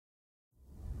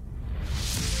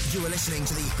You are listening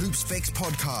to the Hoops Fix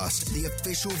podcast, the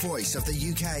official voice of the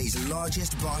UK's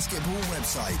largest basketball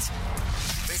website.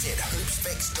 Visit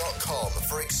hoopsfix.com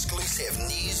for exclusive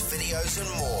news, videos and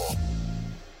more.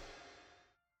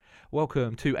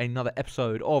 Welcome to another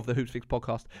episode of the Hoops Fix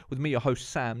podcast with me, your host,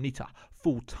 Sam Nita,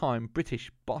 full-time British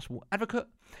basketball advocate.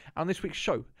 And on this week's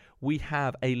show, we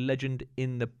have a legend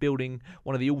in the building,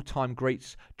 one of the all-time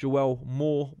greats, Joel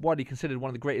Moore, widely considered one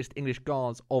of the greatest English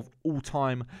guards of all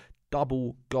time,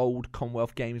 double gold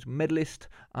Commonwealth Games medalist,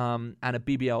 and a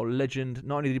BBL legend.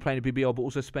 Not only did he play in the BBL, but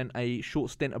also spent a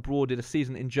short stint abroad, did a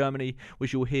season in Germany,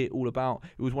 which you'll hear all about.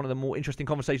 It was one of the more interesting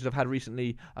conversations I've had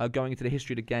recently going into the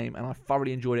history of the game, and I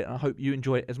thoroughly enjoyed it, and I hope you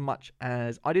enjoy it as much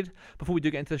as I did. Before we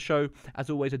do get into the show, as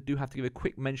always, I do have to give a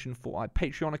quick mention for our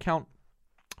Patreon account.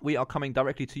 We are coming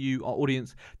directly to you, our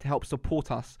audience, to help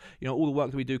support us. You know, all the work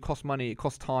that we do costs money, it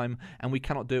costs time, and we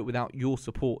cannot do it without your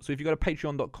support. So if you go to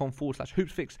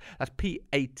patreon.com/hoopsfix, that's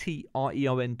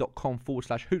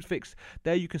patreon.com/hoopsfix,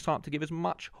 there you can sign up to give as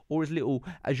much or as little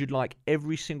as you'd like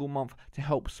every single month to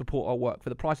help support our work. For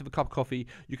the price of a cup of coffee,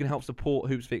 you can help support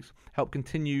Hoopsfix, help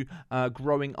continue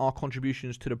growing our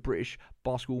contributions to the British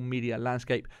basketball media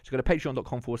landscape. So go to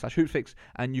patreon.com/hoopsfix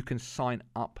and you can sign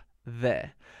up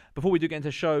there. Before we do get into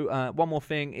the show, one more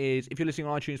thing is, if you're listening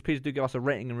on iTunes, please do give us a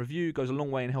rating and review. It goes a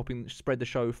long way in helping spread the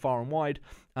show far and wide.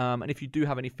 And if you do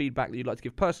have any feedback that you'd like to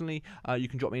give personally, you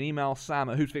can drop me an email,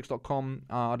 sam@hoopsfix.com.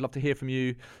 I'd love to hear from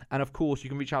you. And of course, you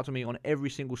can reach out to me on every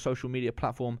single social media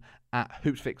platform at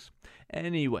Hoopsfix.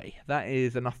 Anyway, that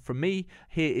is enough from me.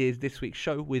 Here is this week's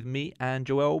show with me and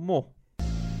Joel Moore.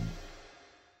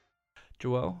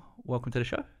 Joel, welcome to the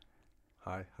show.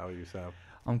 Hi, how are you, Sam?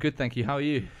 I'm good, thank you. How are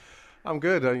you? I'm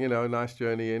good. Nice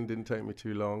journey in. Didn't take me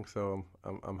too long, so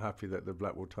I'm happy that the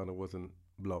Blackwall Tunnel wasn't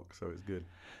blocked, so it's good.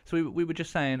 So we were just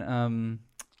saying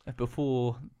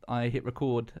before I hit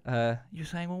record, you were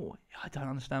saying, well, I don't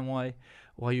understand why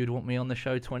you'd want me on the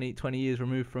show 20 years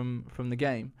removed from the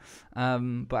game.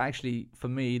 But actually, for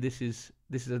me, this is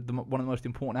one of the most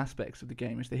important aspects of the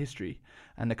game, is the history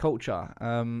and the culture,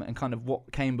 and kind of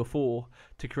what came before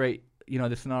to create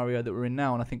the scenario that we're in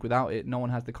now. And I think without it, no one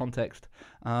has the context.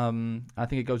 I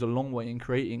think it goes a long way in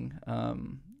creating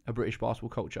a British basketball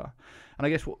culture. And I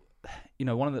guess one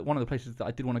of the places that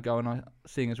I did want to go, and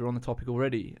seeing as we're on the topic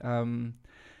already,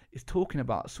 is talking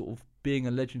about sort of being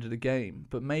a legend of the game,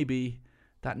 but maybe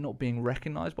that not being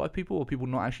recognised by people, or people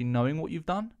not actually knowing what you've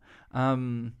done.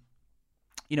 When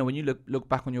you look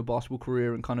back on your basketball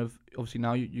career, and kind of obviously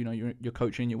now you're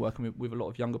coaching, you're working with a lot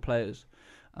of younger players.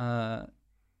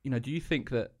 Do you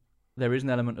think that there is an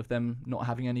element of them not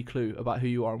having any clue about who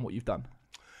you are and what you've done?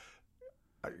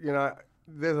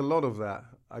 There's a lot of that.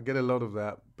 I get a lot of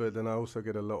that, but then I also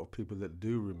get a lot of people that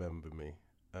do remember me.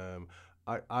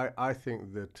 I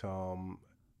think that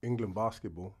England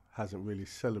basketball hasn't really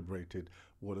celebrated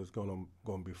what has gone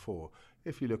before.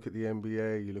 If you look at the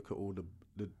NBA, you look at all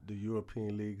the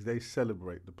European leagues, they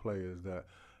celebrate the players that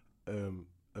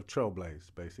have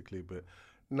trailblazed, basically, but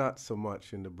not so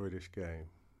much in the British game.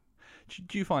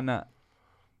 Do you find that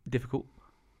difficult?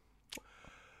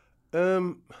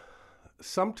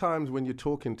 Sometimes when you're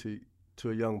talking to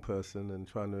a young person and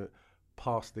trying to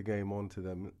pass the game on to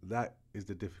them, that is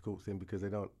the difficult thing, because they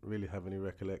don't really have any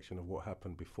recollection of what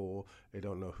happened before. They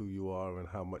don't know who you are and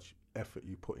how much effort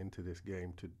you put into this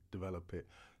game to develop it.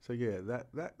 So yeah,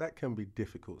 that can be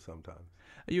difficult sometimes.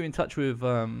 Are you in touch with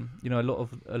a lot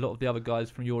of the other guys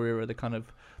from your era, the kind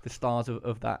of the stars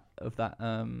of that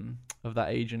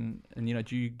age, and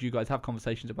do you guys have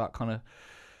conversations about kind of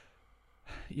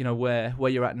where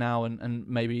you're at now, and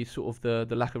maybe sort of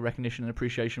the lack of recognition and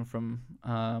appreciation from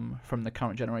the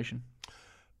current generation?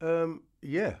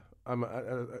 Yeah.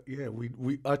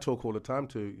 I talk all the time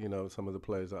to some of the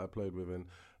players that I played with, and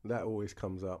that always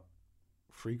comes up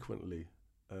frequently.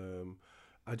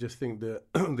 I just think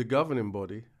that the governing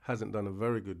body hasn't done a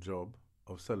very good job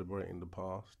of celebrating the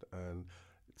past, and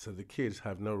so the kids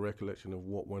have no recollection of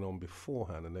what went on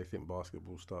beforehand, and they think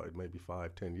basketball started maybe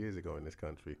 5-10 years ago in this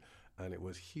country, and it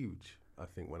was huge, I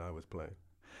think, when I was playing.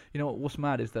 What's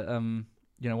mad is that one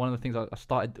of the things I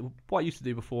started, what I used to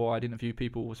do before I'd interview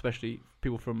people, especially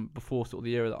people from before sort of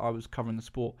the era that I was covering the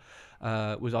sport,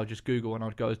 was I'd just Google and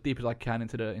I'd go as deep as I can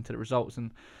into the results.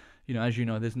 And as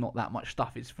there's not that much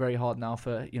stuff. It's very hard now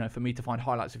for me to find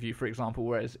highlights of you, for example.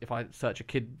 Whereas if I search a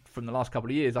kid from the last couple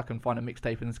of years, I can find a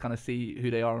mixtape and just kind of see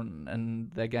who they are and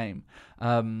their game. So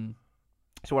one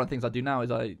of the things I do now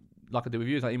is I like I do with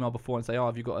you, is I email before and say,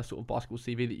 have you got a sort of basketball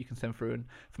CV that you can send through and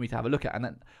for me to have a look at? And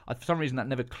then for some reason that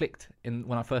never clicked in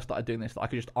when I first started doing this. That I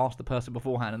could just ask the person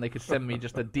beforehand and they could send me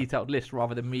just a detailed list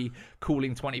rather than me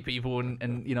calling 20 people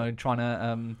and trying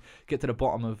to get to the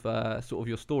bottom of sort of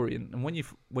your story. And when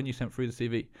you sent through the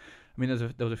CV, I mean,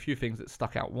 there was a few things that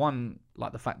stuck out. One,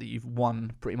 like the fact that you've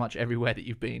won pretty much everywhere that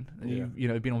you've been, and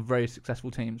you've been on very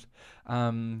successful teams.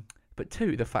 But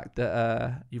two, the fact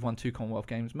that you've won 2 Commonwealth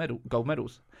Games gold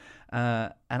medals,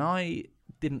 and I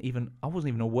wasn't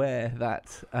even aware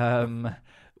that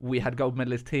we had gold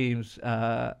medalist teams.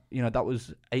 That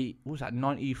was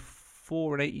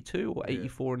 94 and 82 or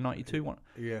 84 and 92.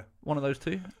 One of those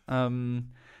two.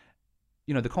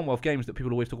 The Commonwealth Games that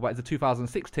people always talk about is the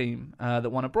 2006 team that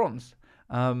won a bronze.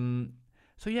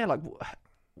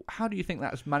 How do you think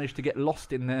that's managed to get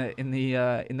lost in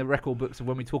the record books of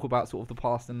when we talk about sort of the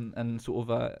past and sort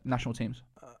of national teams?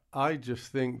 I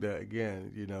just think that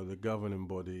again, the governing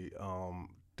body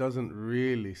doesn't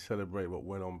really celebrate what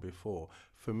went on before.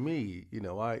 For me,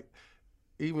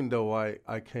 even though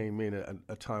I came in at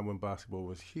a time when basketball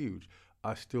was huge,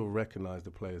 I still recognize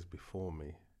the players before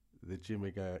me. The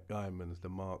Jimmy Guymans, the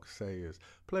Mark Sayers,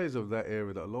 players of that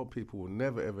era that a lot of people will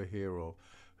never ever hear of,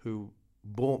 who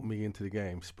brought me into the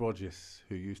game. Sprogis,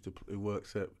 who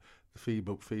works at the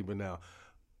FIBA now.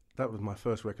 That was my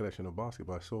first recollection of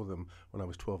basketball. I saw them when I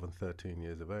was 12 and 13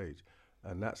 years of age,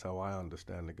 and that's how I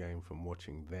understand the game, from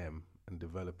watching them and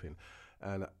developing.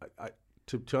 And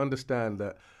to understand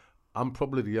that I'm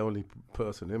probably the only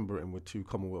person in Britain with 2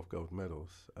 Commonwealth gold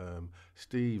medals.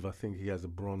 Steve, I think he has a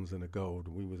bronze and a gold.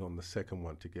 We was on the second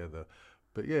one together.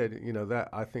 But yeah, that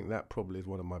I think that probably is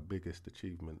one of my biggest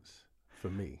achievements for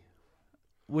me.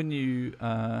 When you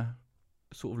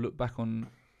sort of look back on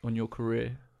your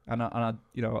career, and I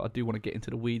do want to get into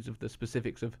the weeds of the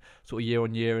specifics of sort of year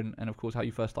on year and of course how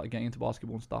you first started getting into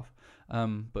basketball and stuff.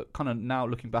 But kind of now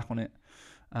looking back on it,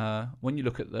 when you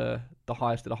look at the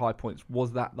highest of the high points,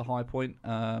 was that the high point,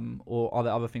 or are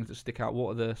there other things that stick out?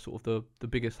 What are the sort of the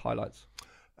biggest highlights?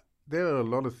 There are a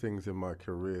lot of things in my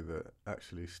career that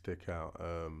actually stick out.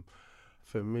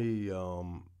 For me,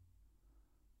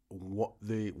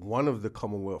 one of the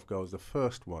Commonwealth goals, the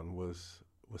first one was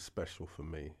special for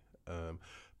me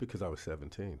because I was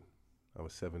 17. I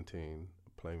was 17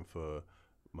 playing for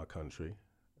my country,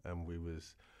 and we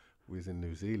was in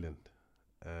New Zealand.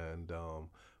 And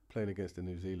playing against the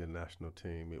New Zealand national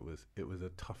team, it was a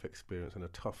tough experience and a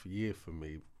tough year for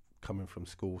me, coming from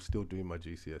school, still doing my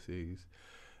GCSEs,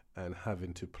 and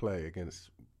having to play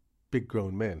against big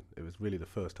grown men. It was really the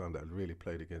first time that I'd really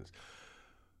played against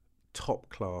top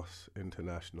class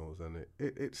internationals, and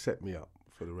it set me up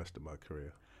for the rest of my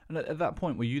career. And at that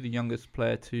point, were you the youngest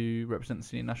player to represent the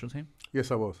senior national team?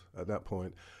 Yes, I was at that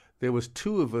point. There was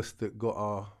 2 of us that got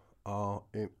our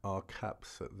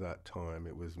caps at that time.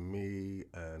 It was me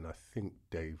and I think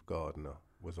Dave Gardner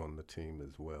was on the team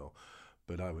as well,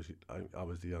 but I was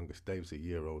the youngest. Dave's a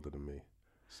year older than me,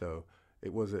 so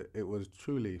it was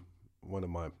truly one of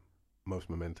my most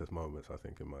momentous moments, I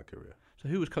think, in my career. So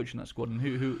who was coaching that squad, and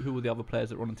who were the other players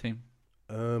that were on the team?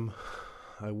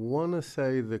 I want to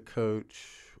say the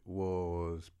coach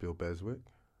was Bill Beswick.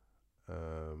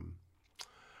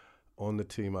 On the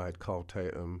team I had Carl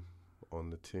Tatum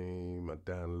on the team.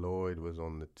 Dan Lloyd was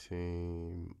on the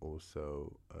team.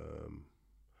 Also,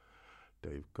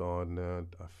 Dave Gardner,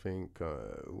 I think.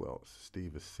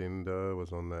 Steve Asinda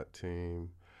was on that team.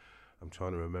 I'm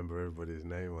trying to remember everybody's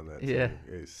name on that team.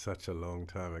 It's such a long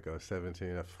time ago.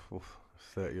 17,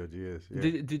 30 odd years. Yeah.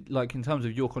 Did like in terms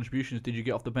of your contributions? Did you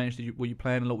get off the bench? Were you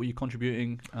playing a lot? Were you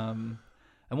contributing? And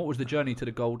what was the journey to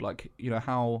the gold like?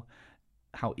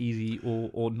 How easy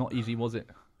or not easy was it?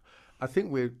 I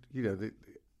think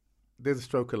there's a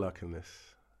stroke of luck in this.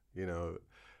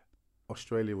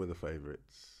 Australia were the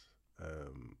favourites,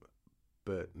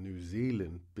 but New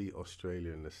Zealand beat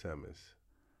Australia in the semis,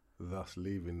 thus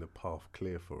leaving the path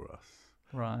clear for us.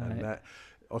 Right. And that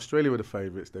Australia were the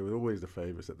favourites. They were always the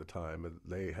favourites at the time. And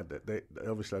they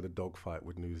obviously had a dogfight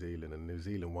with New Zealand, and New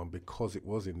Zealand won because it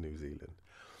was in New Zealand.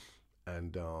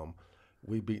 And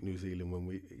we beat New Zealand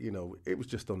when it was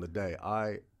just on the day.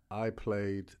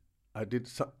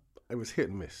 It was hit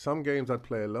and miss. Some games I'd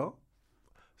play a lot,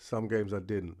 some games I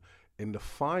didn't. In the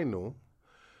final,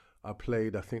 I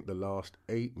played, I think, the last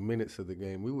 8 minutes of the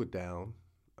game. We were down,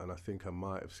 and I think I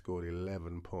might have scored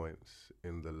 11 points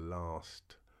in the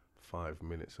last 5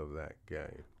 minutes of that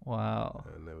game. Wow.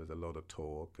 And there was a lot of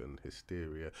talk and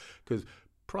hysteria. Because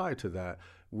prior to that,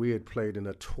 we had played in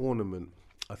a tournament,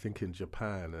 I think, in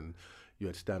Japan, and you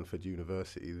had Stanford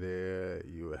University there,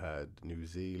 you had New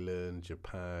Zealand,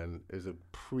 Japan. It was a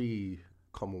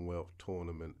pre-Commonwealth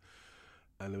tournament.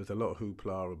 And there was a lot of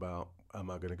hoopla about,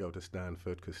 am I going to go to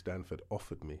Stanford? Because Stanford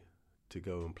offered me to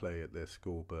go and play at their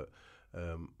school, but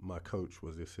my coach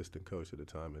was the assistant coach at the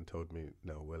time and told me,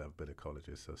 no, we'll have better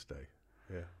colleges, so stay.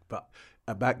 Yeah, but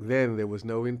back then there was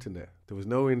no internet. There was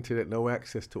no internet, no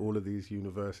access to all of these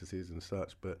universities and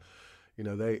such. But you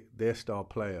know, their star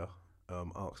player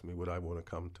asked me would I want to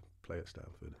come to play at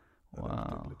Stanford at that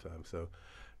particular time. So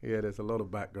yeah, there's a lot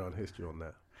of background history on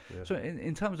that. Yeah. So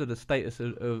in terms of the status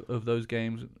of those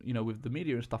games, you know, with the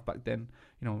media and stuff back then,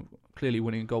 you know, clearly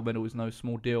winning a gold medal is no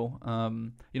small deal.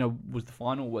 You know, was the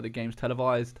final, were the games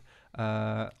televised?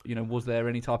 You know, was there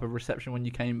any type of reception when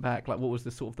you came back? Like, what was the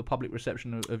sort of the public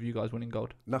reception of you guys winning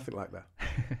gold? Nothing like that.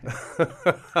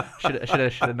 Should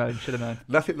have known.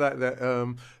 Nothing like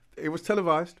that. It was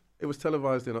televised. It was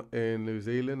televised in New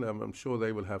Zealand. I'm sure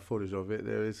they will have footage of it.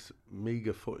 There is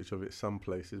meager footage of it some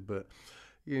places, but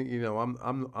you know,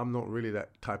 I'm not really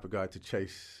that type of guy to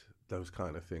chase those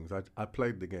kind of things. I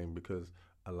played the game because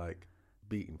I like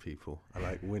beating people. I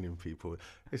like winning people.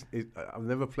 I've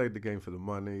never played the game for the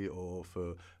money or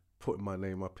for putting my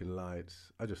name up in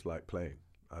lights. I just like playing.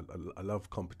 I love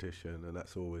competition, and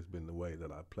that's always been the way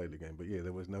that I played the game. But yeah,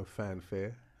 there was no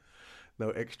fanfare, no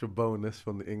extra bonus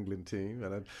from the England team,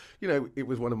 and you know, it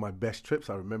was one of my best trips.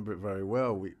 I remember it very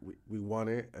well. We won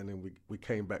it, and then we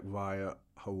came back via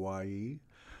Hawaii.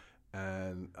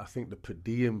 And I think the per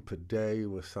diem per day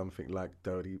was something like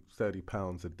 30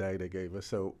 pounds a day they gave us.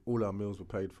 So all our meals were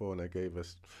paid for, and they gave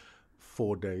us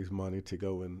 4 days money to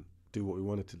go and do what we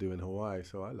wanted to do in Hawaii.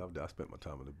 So I loved it. I spent my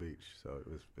time on the beach, so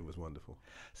it was wonderful.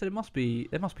 So there must be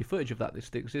footage of that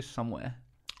that exists somewhere.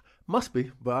 Must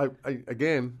be, but I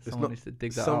again, Somebody needs to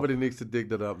dig that somebody up. needs to dig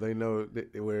that up. They know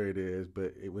where it is,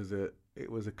 but it was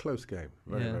a close game,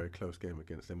 very close game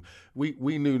against them.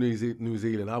 We knew New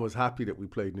Zealand. I was happy that we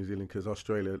played New Zealand because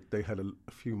Australia, they had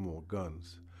a few more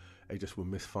guns. They just were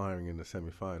misfiring in the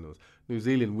semi-finals. New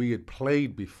Zealand, we had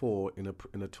played before in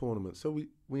a tournament, so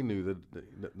we knew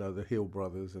the Hill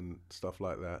brothers and stuff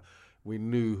like that. We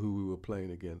knew who we were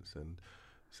playing against, and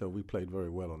so we played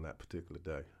very well on that particular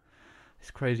day. It's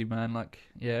crazy, man. Like,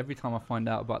 yeah, every time I find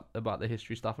out about the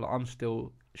history stuff, like, I'm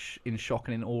still in shock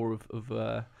and in awe of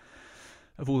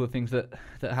all the things that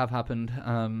have happened.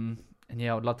 And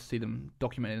yeah, I would love to see them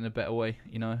documented in a better way,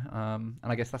 you know. And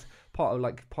I guess that's part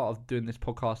of doing this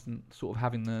podcast and sort of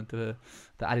having the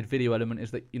added video element is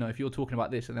that, you know, if you're talking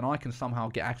about this and then I can somehow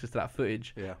get access to that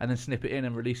footage and then snip it in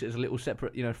and release it as a little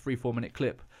separate, you know, 3-4 minute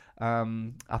clip, I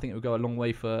think it would go a long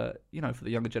way for, you know, for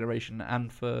the younger generation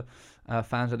and for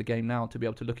fans of the game now to be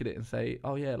able to look at it and say,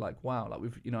 oh yeah, like, wow, like,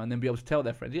 we've, you know, and then be able to tell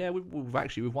their friends, yeah,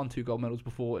 we've won 2 gold medals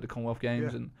before at the Commonwealth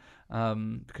Games, and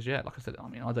because yeah, like I said, I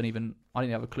mean, I didn't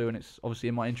have a clue, and it's obviously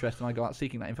in my interest, and I go out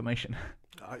seeking that information.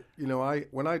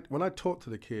 When I talk to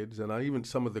the kids, and even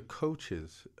some of the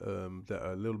coaches that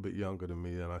are a little bit younger than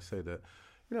me, and I say that,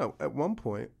 you know, at one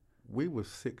point we were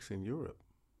 6th in Europe.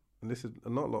 And this is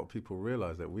not a lot of people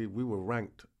realize that we were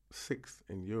ranked 6th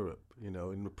in Europe. You know,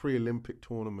 in the pre-Olympic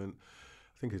tournament,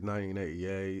 I think it's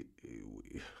 1988,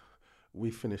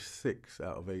 we finished 6th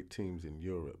out of 8 teams in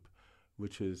Europe,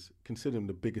 which is, considering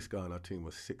the biggest guy on our team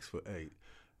was 6'8",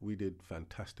 we did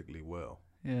fantastically well.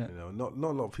 Yeah, you know, not a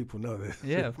lot of people know this.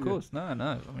 Yeah, of course, no. I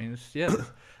mean,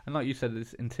 and like you said,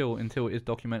 it's until it is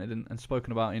documented and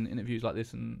spoken about in interviews like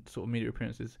this and sort of media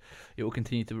appearances, it will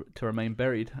continue to remain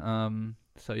buried.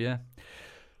 So yeah.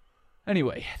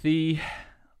 Anyway, the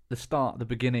start, the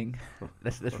beginning.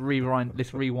 Let's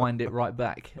rewind it right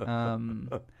back.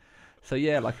 So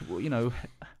yeah, like, you know,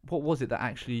 what was it that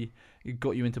actually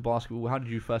got you into basketball? How did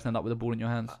you first end up with a ball in your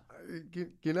hands?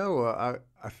 You know,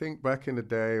 I think back in the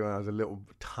day when I was a little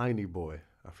tiny boy,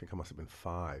 I think I must have been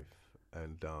 5,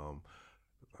 and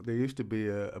there used to be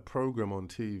a program on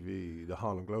TV, the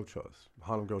Harlem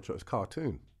Globetrotters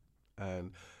cartoon,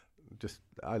 and just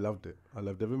I loved it. I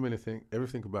loved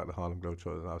everything about the Harlem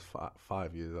Globetrotters. And I was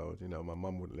 5 years old. You know, my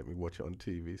mum wouldn't let me watch it on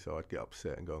TV, so I'd get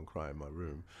upset and go and cry in my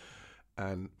room.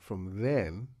 And from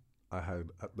then, I had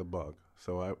the bug.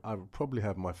 So I probably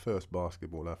had my first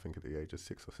basketball, I think, at the age of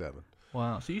 6 or 7.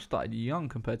 Wow. So you started young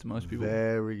compared to most people.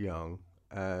 Very young.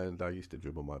 And I used to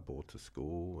dribble my ball to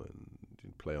school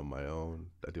and play on my own.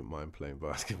 I didn't mind playing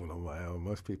basketball on my own.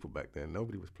 Most people back then,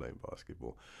 nobody was playing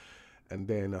basketball. And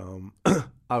then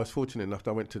I was fortunate enough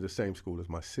that I went to the same school as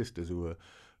my sisters, who were a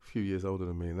few years older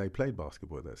than me, and they played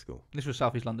basketball at that school. This was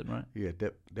South East London, right? Yeah,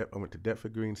 I went to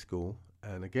Deptford Green School,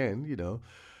 and again, you know,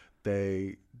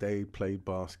 they played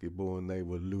basketball, and they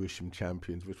were Lewisham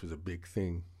champions, which was a big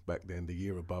thing back then. The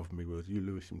year above me was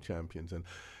Lewisham champions, and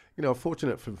you know,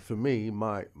 fortunate for me,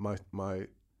 my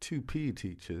 2 PE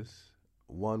teachers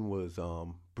One was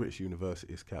British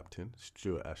University's captain,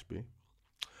 Stuart Ashby.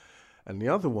 And the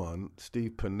other one,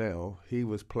 Steve Purnell, he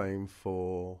was playing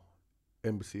for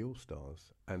Embassy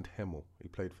All-Stars and Hemel. He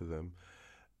played for them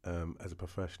as a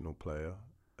professional player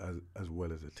as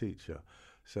well as a teacher.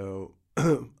 So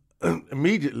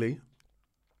immediately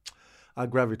I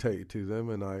gravitated to them,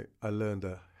 and I learned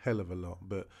a hell of a lot.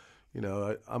 But, you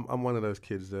know, I'm one of those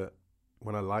kids that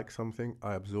when I like something,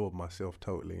 I absorb myself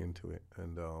totally into it.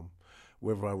 And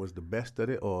whether I was the best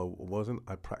at it or wasn't,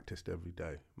 I practiced every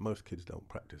day. Most kids don't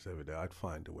practice every day. I'd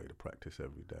find a way to practice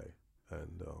every day.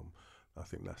 And I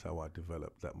think that's how I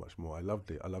developed that much more. I loved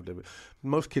it.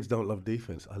 Most kids don't love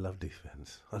defense. I love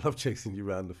defense. I love chasing you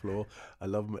around the floor. I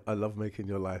love making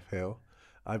your life hell.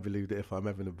 I believe that if I'm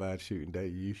having a bad shooting day,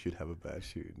 you should have a bad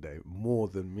shooting day, more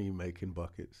than me making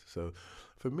buckets. So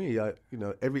for me,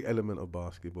 every element of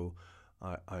basketball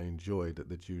I enjoyed at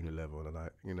the junior level,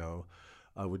 and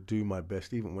I would do my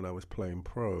best. Even when I was playing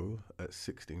pro at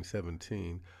 16,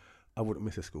 17, I wouldn't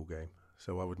miss a school game.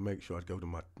 So I would make sure I'd go to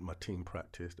my team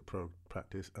practice, the pro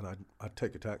practice, and I'd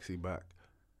take a taxi back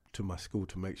to my school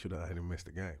to make sure that I hadn't missed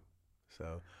a game.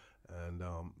 So, and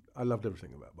I loved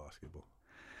everything about basketball.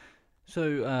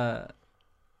 So,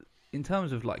 in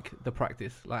terms of like the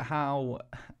practice, like how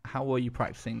were you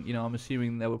practicing? You know, I'm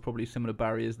assuming there were probably similar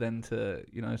barriers then to,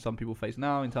 you know, some people face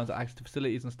now in terms of access to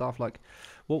facilities and stuff. Like,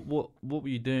 what were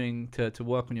you doing to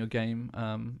work on your game?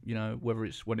 You know, whether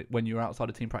it's when you were outside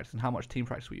of team practice, and how much team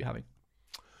practice were you having?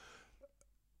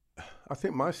 I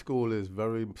think my school is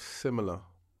very similar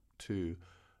to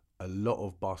a lot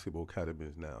of basketball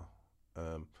academies now.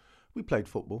 We played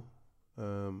football.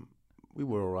 We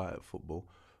were all right at football,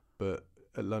 but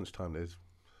at lunchtime there's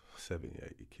 70,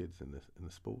 80 kids in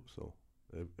the sports hall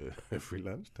every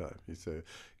lunchtime. So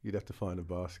you'd have to find a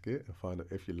basket and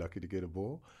if you're lucky to get a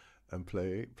ball, and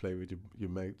play with your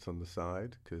mates on the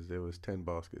side, because there was 10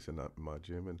 baskets in my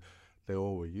gym and they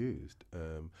all were used.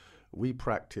 We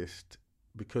practiced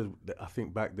because I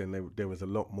think back then there was a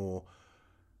lot more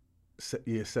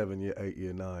year 7, year 8,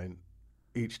 year 9.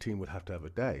 Each team would have to have a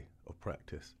day of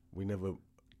practice. We never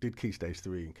did Key Stage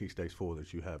 3 and Key Stage 4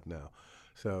 that you have now.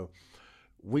 So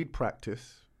we'd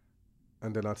practice,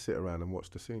 and then I'd sit around and watch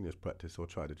the seniors practice, or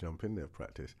try to jump in their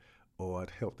practice, or I'd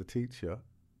help the teacher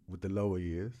with the lower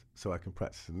years so I can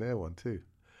practice in their one too.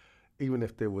 Even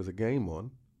if there was a game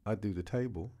on, I'd do the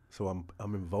table, so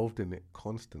I'm involved in it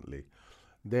constantly.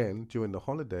 Then during the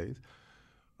holidays,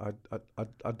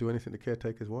 I'd do anything the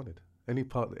caretakers wanted. Any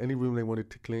room they wanted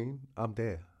to clean, I'm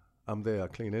there. I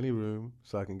clean any room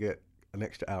so I can get an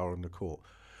extra hour on the court.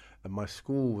 And my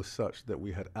school was such that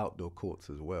we had outdoor courts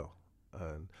as well.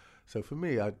 And so for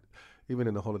me, even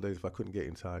in the holidays, if I couldn't get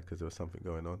inside because there was something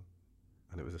going on,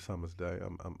 and it was a summer's day,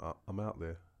 I'm out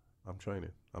there. I'm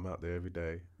training. I'm out there every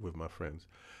day with my friends.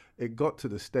 It got to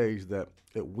the stage that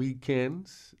at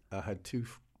weekends, I had two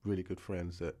really good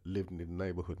friends that lived in the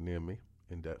neighbourhood near me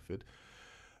in Deptford,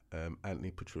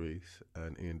 Anthony Patrice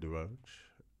and Ian DeRoche.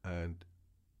 And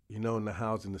you know, in the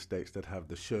housing estates that have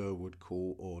the Sherwood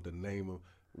court or the name of,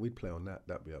 we'd play on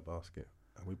that'd be our basket,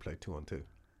 and we played 2-on-2.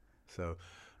 So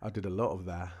I did a lot of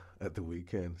that at the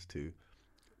weekends to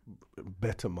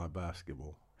better my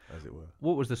basketball, as it were.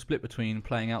 What was the split between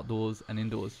playing outdoors and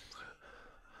indoors?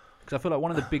 Because I feel like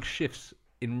one of the big shifts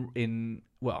in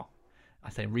well, I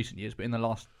say in recent years, but in the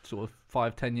last sort of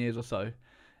 5-10 years or so,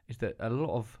 is that a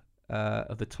lot of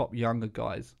the top younger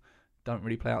guys don't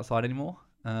really play outside anymore.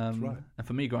 That's right. And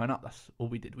for me growing up, that's all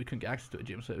we did. We couldn't get access to a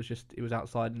gym, so it was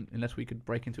outside, and unless we could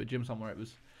break into a gym somewhere, it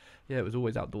was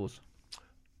always outdoors.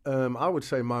 I would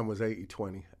say mine was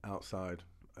 80-20 outside,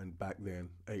 and back then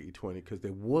 80-20, because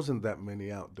there wasn't that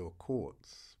many outdoor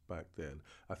courts back then.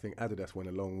 I think Adidas went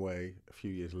a long way a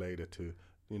few years later to,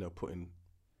 you know, putting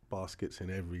baskets in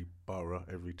every borough,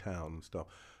 every town and stuff.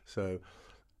 So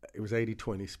it was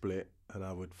 80-20 split, and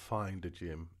I would find a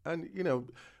gym. And, you know,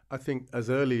 I think as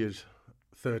early as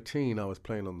 13, I was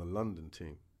playing on the London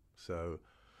team. So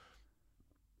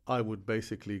I would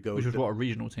basically go... Which was what, a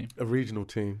regional team? A regional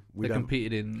team. They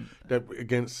competed in...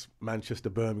 Against Manchester,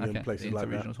 Birmingham, places like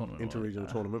that. Inter-regional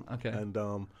tournament. Okay. And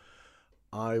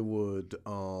I would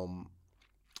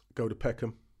go to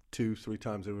Peckham 2-3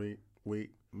 times a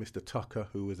week. Mr. Tucker,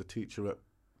 who was a teacher at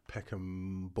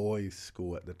Peckham Boys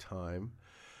School at the time,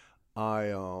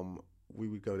 we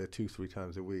would go there 2-3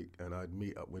 times a week, and I'd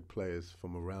meet up with players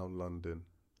from around London.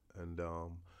 And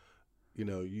you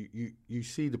know, you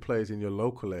see the players in your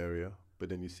local area, but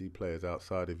then you see players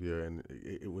outside of you, and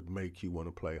it would make you want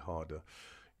to play harder.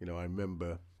 You know, I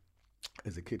remember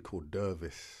there's a kid called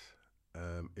Dervis.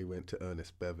 He went to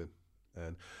Ernest Bevan,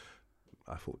 and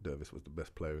I thought Dervis was the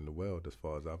best player in the world as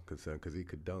far as I'm concerned, because he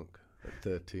could dunk at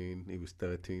 13. He was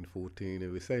 13, 14. He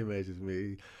was the same age as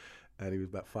me, and he was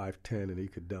about 5'10", and he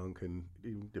could dunk. And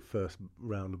the first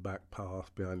round of back pass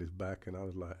behind his back, and I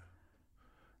was like,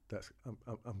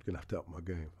 I'm gonna have to up my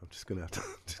game. I'm just gonna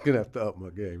have to up my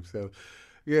game. So,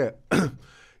 yeah,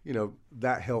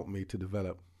 that helped me to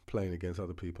develop playing against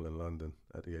other people in London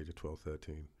at the age of 12,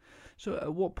 13. So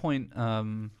at what point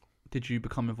did you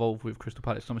become involved with Crystal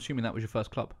Palace? I'm assuming that was your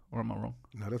first club, or am I wrong?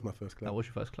 No, that's my first club. That was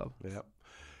your first club. Yeah.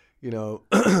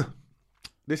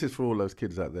 This is for all those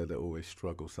kids out there that always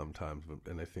struggle sometimes,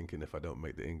 and they're thinking, if I don't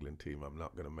make the England team, I'm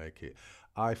not going to make it.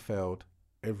 I failed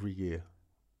every year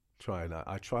trying out.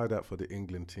 I tried out for the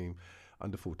England team,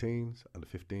 under 14s, under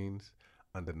 15s,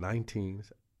 under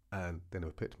 19s, and they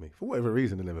never picked me. For whatever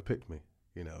reason, they never picked me,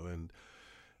 and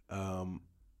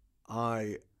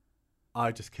I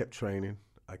just kept training.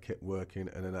 I kept working,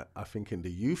 and then I think in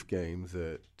the youth games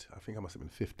I think I must have been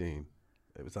 15.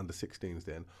 It was under 16s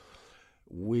then.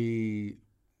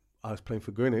 I was playing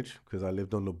for Greenwich because I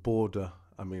lived on the border.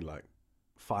 I mean, like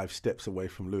 5 steps away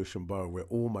from Lewisham Borough, where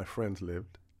all my friends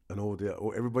lived, and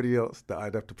everybody else that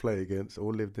I'd have to play against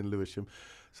all lived in Lewisham.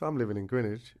 So I'm living in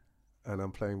Greenwich, and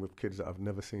I'm playing with kids that I've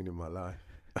never seen in my life.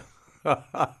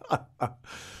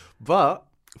 But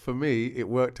for me, it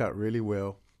worked out really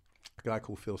well. A guy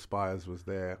called Phil Spires was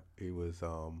there. He was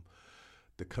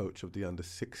the coach of the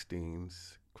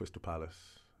under-16s, Crystal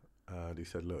Palace. And he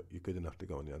said, look, you're good enough to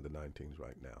go on the under-19s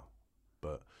right now.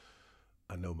 But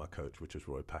I know my coach, which is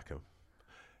Roy Packham.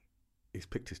 He's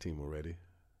picked his team already,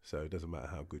 so it doesn't matter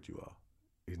how good you are.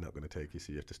 He's not going to take you,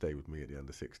 so you have to stay with me at the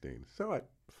under-16s. So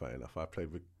fair enough. I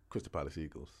played with Crystal Palace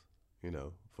Eagles,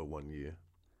 for 1 year.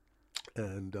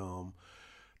 And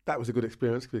that was a good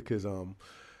experience because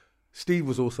Steve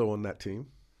was also on that team.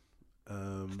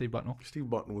 Steve Bucknell. Steve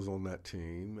Bucknell was on that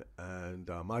team, and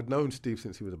I'd known Steve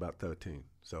since he was about 13,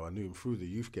 so I knew him through the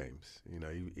youth games.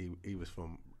 He was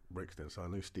from Brixton, so I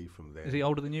knew Steve from there. Is he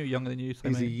older than you, younger than you?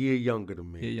 He's a year younger than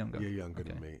me. Year younger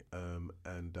than me.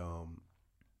 And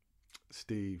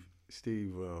Steve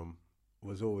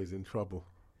was always in trouble,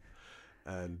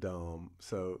 and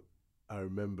so I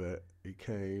remember he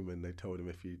came and they told him,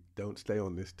 if you don't stay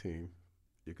on this team,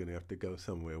 you're going to have to go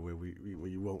somewhere where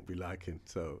you won't be liking.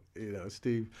 So,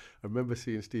 Steve, I remember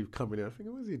seeing Steve coming in. I think,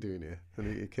 what's he doing here?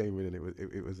 And he came in, and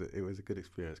it was a good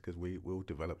experience because we all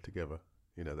developed together.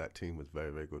 That team was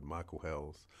very, very good. Michael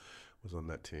Hells was on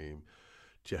that team.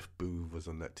 Jeff Booth was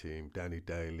on that team. Danny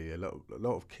Daly, a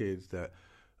lot of kids that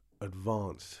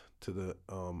advanced to the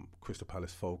Crystal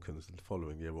Palace Falcons the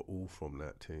following year were all from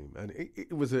that team. And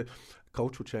it was a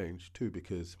cultural change too,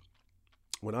 because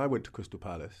when I went to Crystal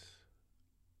Palace,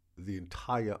 the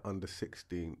entire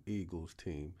under-16 Eagles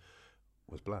team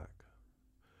was black.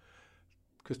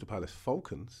 Crystal Palace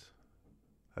Falcons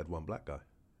had 1 black guy.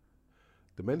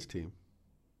 The men's team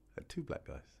had 2 black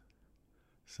guys.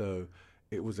 So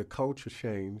it was a culture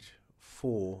change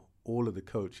for all of the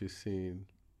coaches, seeing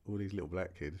all these little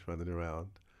black kids running around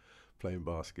playing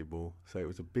basketball. So it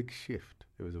was a big shift.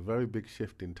 It was a very big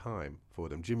shift in time for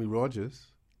them. Jimmy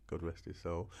Rogers, God rest his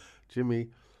soul, Jimmy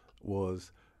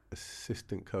was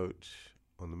assistant coach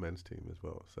on the men's team as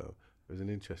well. So it was an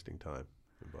interesting time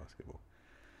in basketball.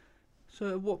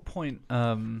 So at what point,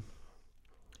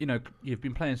 you've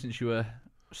been playing since you were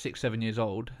 6, 7 years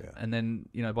old, yeah. And then,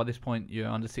 by this point you're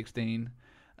under 16.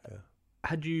 Yeah.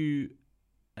 Had you,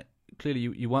 clearly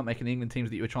you weren't making the England teams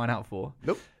that you were trying out for.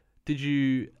 Nope. Did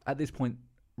you, at this point,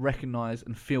 recognise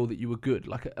and feel that you were good?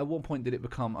 Like, at what point did it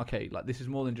become, okay, like, this is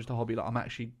more than just a hobby, like, I'm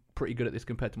actually pretty good at this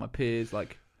compared to my peers,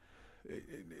 like...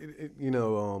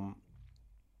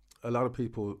 A lot of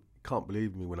people can't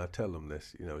believe me when I tell them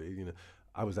this.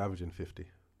 I was averaging 50.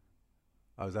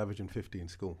 I was averaging 50 in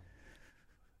school,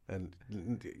 and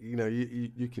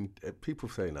you can. People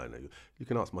say no. You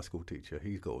can ask my school teacher.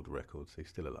 He's got all the records. He's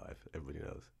still alive. Everybody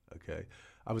knows. Okay,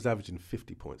 I was averaging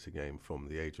 50 points a game from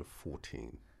the age of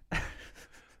 14.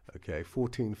 Okay,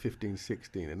 14, 15,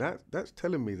 16. And that's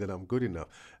telling me that I'm good enough.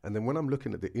 And then when I'm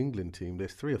looking at the England team,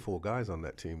 there's 3 or 4 guys on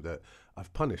that team that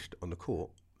I've punished on the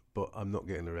court, but I'm not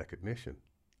getting the recognition.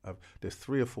 There's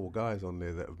 3 or 4 guys on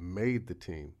there that have made the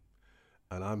team,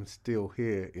 and I'm still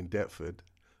here in Deptford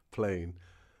playing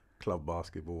club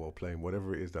basketball or playing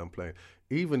whatever it is that I'm playing.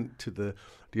 Even to the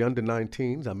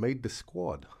under-19s, I made the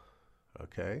squad,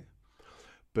 okay?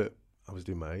 But I was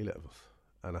doing my A-levels,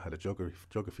 and I had a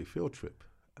geography field trip.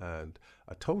 And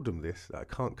I told them this, that I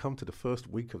can't come to the first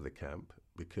week of the camp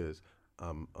because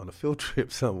I'm on a field trip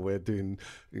somewhere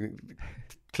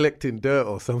collecting dirt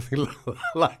or something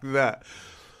like that.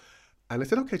 And they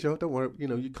said, okay, Joe, don't worry,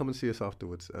 you come and see us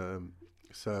afterwards.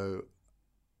 So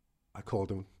I called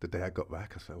them the day I got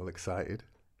back. I was all excited.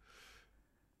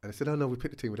 And they said, oh, no, we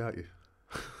picked the team without you.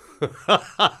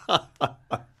 Wow.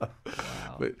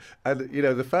 But, and, you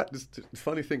know, the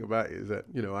funny thing about it is that,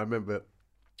 you know, I remember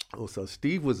also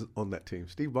Steve was on that team.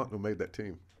 Steve Bucknell made that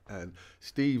team. And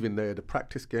Steve in there, the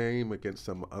practice game against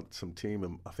some team,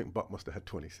 and I think Buck must have had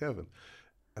 27.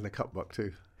 And they cut Buck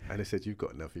too. And they said, you've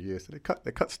got enough for years. So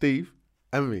they cut Steve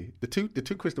and me. The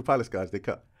two Crystal Palace guys, they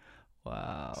cut.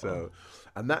 Wow. So,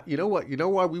 and that, you know what? You know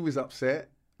why we was upset?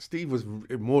 Steve was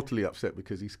mortally upset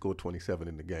because he scored 27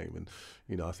 in the game. And,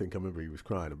 you know, I remember he was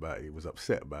crying about it. He was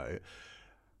upset about it.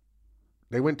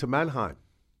 They went to Mannheim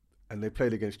and they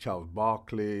played against Charles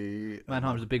Barkley.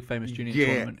 Mannheim's a big famous junior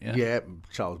tournament. Yeah,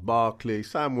 Charles Barkley.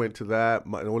 Sam went to that,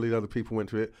 and all these other people went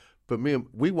to it. But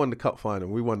we won the cup final,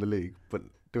 we won the league, but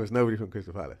there was nobody from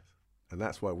Crystal Palace. And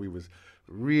that's why we was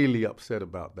really upset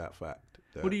about that fact.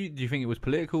 What do you think it was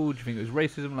political? Do you think it was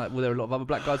racism? Like, were there a lot of other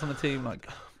black guys on the team? Like,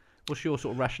 what's your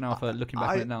sort of rationale for looking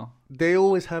back on it now? They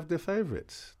always have their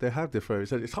favourites. They have their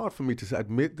favourites. It's hard for me to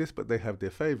admit this, but they have their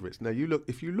favourites. Now,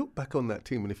 if you look back on that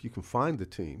team, and if you can find the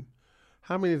team,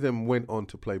 how many of them went on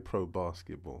to play pro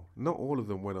basketball? Not all of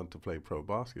them went on to play pro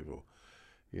basketball.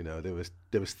 You know, there was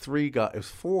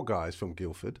four guys from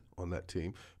Guildford on that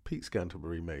team. Pete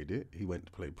Scantlebury made it. He went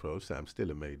to play pro. Sam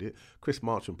Stiller made it. Chris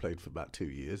Marchand played for about 2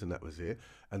 years, and that was it.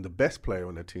 And the best player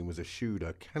on that team was a shooter.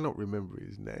 I cannot remember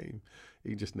his name.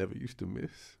 He just never used to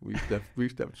miss. We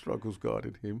used to have struggles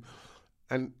guarding him.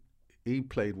 And he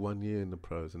played 1 year in the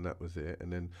pros, and that was it.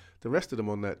 And then the rest of them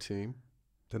on that team,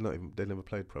 they never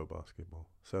played pro basketball.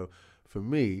 So for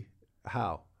me,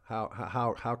 how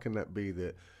can that be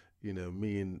that, you know,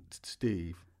 me and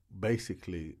Steve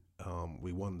basically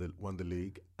we won the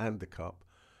league and the cup,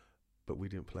 but we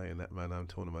didn't play in that Mannheim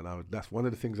tournament. That's one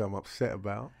of the things I'm upset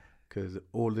about, because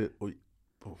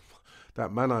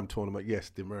that Mannheim tournament,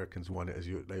 yes, the Americans won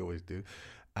it they always do,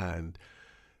 and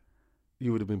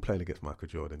you would have been playing against Michael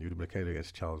Jordan, you would have been playing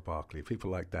against Charles Barkley,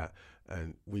 people like that,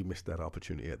 and we missed that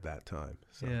opportunity at that time.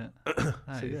 So. Yeah,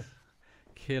 that is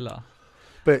killer.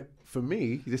 But for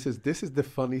me, this is the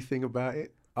funny thing about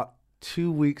it.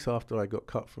 2 weeks after I got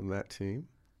cut from that team,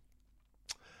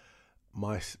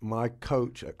 my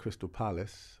coach at Crystal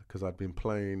Palace, because I'd been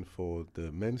playing for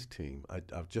the men's team,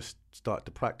 I've just started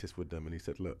to practice with them, and he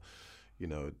said, look, you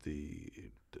know, the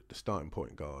starting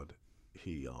point guard,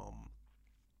 his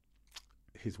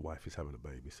wife is having a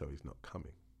baby, so he's not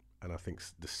coming. And I think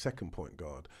the second point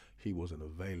guard, he wasn't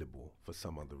available for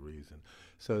some other reason.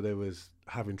 So they was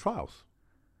having trials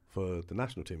for the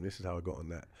national team. This is how I got on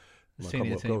that.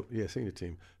 Senior team. Senior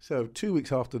team. So 2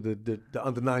 weeks after the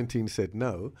under-19 said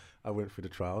no, I went through the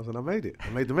trials and I made it.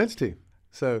 I made the men's team.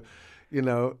 So, you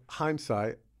know,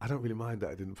 hindsight, I don't really mind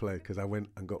that I didn't play, because I went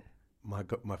and got my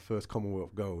first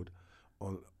Commonwealth gold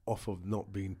off of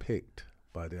not being picked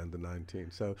by the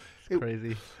under-19. So it's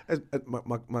crazy.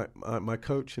 My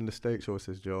coach in the States always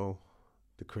says, Joel,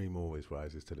 the cream always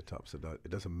rises to the top. So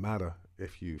it doesn't matter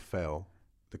if you fail,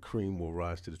 the cream will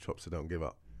rise to the top. So don't give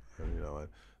up. And, you know,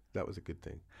 that was a good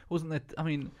thing. Wasn't there? I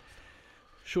mean,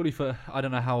 surely I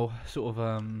don't know how sort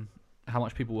of how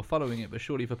much people were following it, but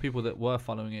surely for people that were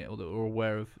following it or that were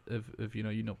aware of you know,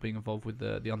 you not being involved with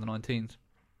the under-19s.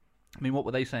 I mean, what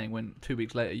were they saying when 2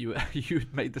 weeks later you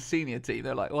made the senior team?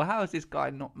 They're like, well, how has this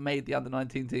guy not made the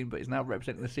under-19 team, but is now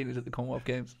representing the seniors at the Commonwealth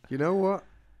Games? You know what?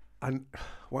 And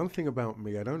one thing about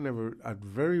me, I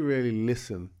very rarely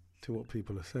listen to what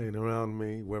people are saying around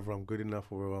me, whether I'm good enough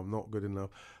or whether I'm not good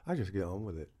enough. I just get on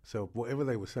with it. So whatever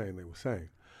they were saying, they were saying.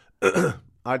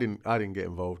 I didn't get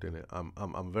involved in it.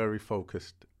 I'm very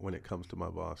focused when it comes to my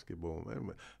basketball.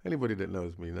 Anybody that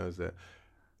knows me knows that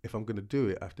if I'm going to do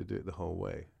it, I have to do it the whole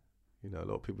way. You know, a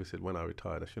lot of people said when I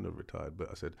retired, I shouldn't have retired,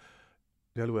 but I said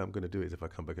the only way I'm going to do it is if I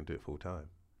come back and do it full time.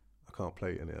 I can't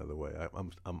play it any other way.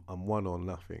 I'm one or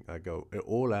nothing. I go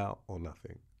all out or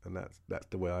nothing, and that's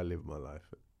the way I live my life.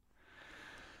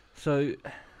 So,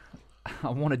 I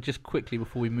want to just quickly,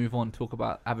 before we move on, talk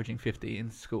about averaging 50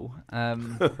 in school.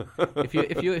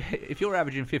 If you're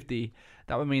averaging 50,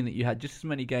 that would mean that you had just as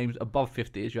many games above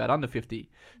 50 as you had under 50.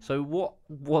 So, what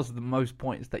was the most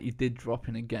points that you did drop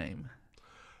in a game?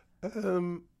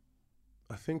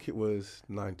 I think it was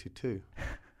 92.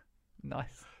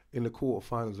 Nice. In the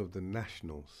quarterfinals of the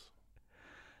Nationals.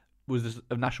 Was this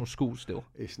a national school still?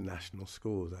 It's national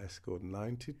schools. I scored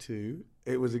 92.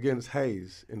 It was against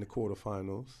Hayes in the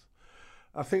quarterfinals.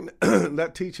 I think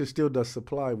that teacher still does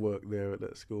supply work there at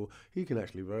that school. He can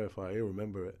actually verify. He'll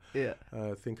remember it. Yeah.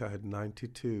 I think I had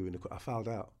 92 I fouled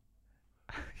out.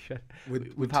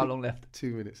 with how long left?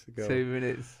 2 minutes to go. 2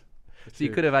 minutes. So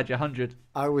you could have had your 100.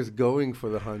 I was going for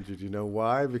the 100. You know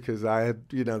why? Because I had,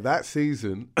 that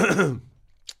season,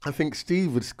 I think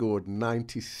Steve had scored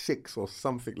 96 or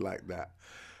something like that.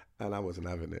 And I wasn't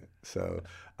having it. So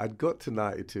I'd got to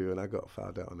 92 and I got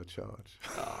fouled out on a charge.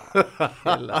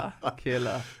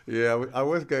 Killer. Yeah, I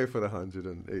was going for the 100.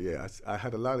 And I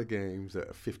had a lot of games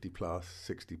at 50 plus,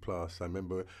 60 plus. I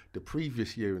remember the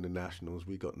previous year in the Nationals,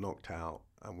 we got knocked out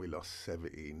and we lost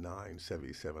 79,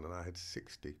 77. And I had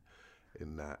 60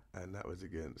 in that. And that was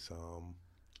against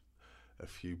a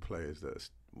few players that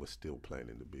were still playing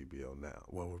in the BBL now.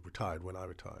 Well, were retired when I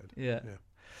retired. Yeah.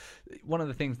 One of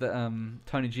the things that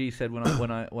Tony G said when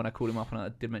I called him up, and I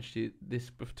did mention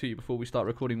to you before we start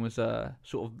recording, was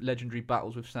sort of legendary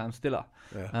battles with Sam Stiller.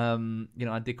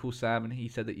 I did call Sam, and he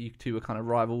said that you two were kind of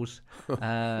rivals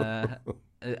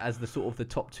as the sort of the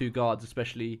top two guards,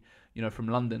 especially from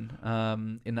London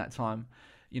in that time.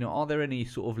 Are there any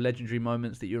sort of legendary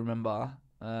moments that you remember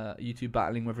you two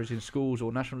battling, whether it's in schools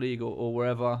or National League or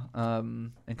wherever,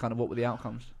 and kind of what were the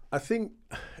outcomes? I think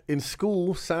in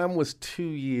school, Sam was 2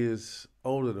 years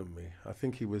older than me. I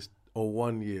think he was, or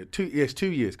 1 year. 2 years,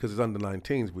 because it's under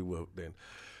 19s we were then.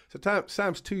 So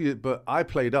Sam's 2 years, but I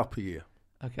played up a year.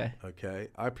 Okay.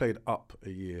 I played up a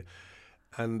year.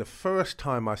 And the first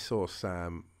time I saw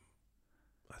Sam,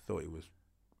 I thought he was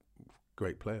a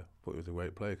great player.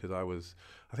 Because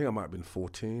I think I might have been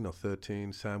 14 or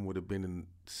 13. Sam would have been in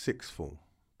sixth form,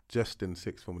 just in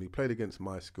sixth form. And he played against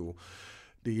my school.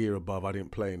 The year above, I didn't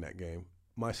play in that game.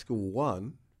 My school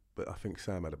won, but I think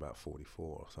Sam had about 44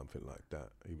 or something like that.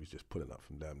 He was just pulling up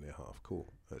from damn near half court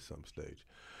at some stage.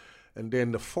 And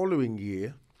then the following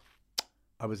year,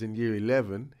 I was in year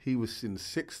 11. He was in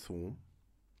sixth form.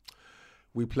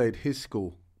 We played his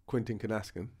school, Quentin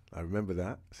Canascan. I remember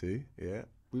that. See? Yeah.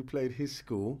 We played his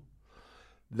school.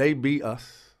 They beat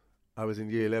us. I was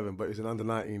in year 11, but it was an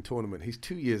under-19 tournament. He's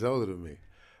 2 years older than me.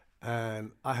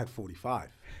 And I had 45.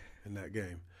 In that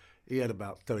game. He had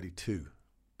about 32.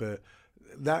 But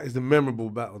that is the memorable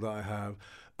battle that I have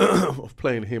of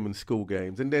playing him in school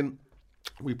games. And then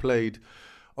we played,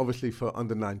 obviously, for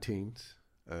under-19s.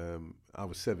 I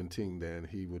was 17 then.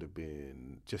 He would have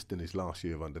been just in his last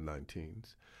year of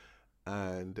under-19s.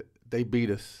 And they beat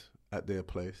us at their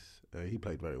place. He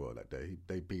played very well that day.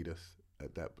 They beat us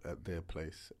at their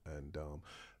place. And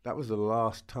that was the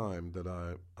last time that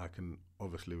I can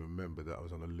obviously remember that I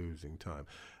was on a losing time.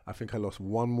 I think I lost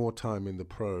one more time in the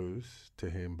pros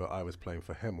to him, but I was playing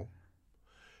for Hemel.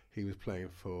 He was playing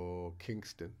for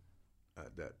Kingston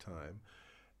at that time,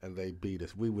 and they beat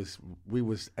us. We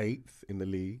was eighth in the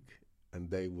league,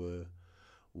 and they were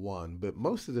one. But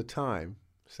most of the time,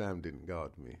 Sam didn't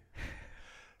guard me.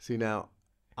 See, now,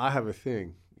 I have a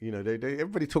thing.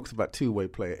 Everybody talks about two-way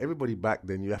player. Everybody back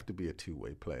then, you have to be a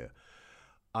two-way player.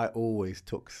 I always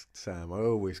took Sam. I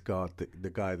always guard the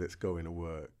guy that's going to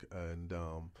work, and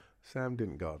Sam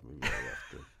didn't guard me very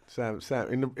often.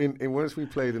 Sam. In once we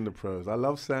played in the pros, I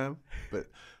love Sam, but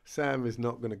Sam is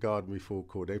not going to guard me full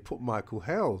court. They put Michael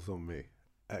Hells on me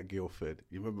at Guildford.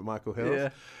 You remember Michael Hells? Yeah.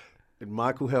 And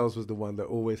Michael Hells was the one that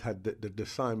always had the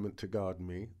assignment to guard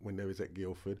me when they was at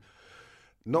Guildford.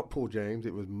 Not Paul James.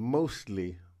 It was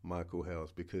mostly Michael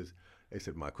Hells because they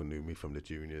said Michael knew me from the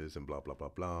juniors and blah, blah, blah,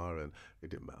 blah, and it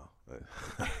didn't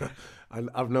matter.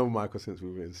 I've known Michael since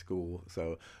we were in school,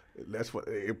 so that's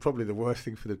probably the worst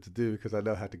thing for them to do because I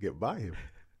know how to get by him,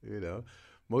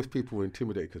 Most people were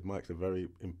intimidated because Mike's a very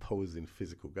imposing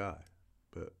physical guy,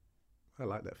 but I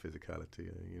like that physicality,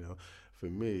 For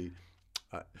me,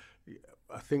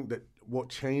 I think that what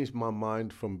changed my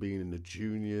mind from being in the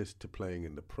juniors to playing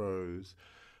in the pros,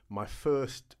 my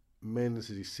first men's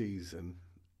season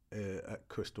at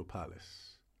Crystal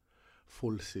Palace,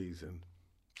 full season.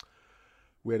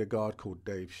 We had a guard called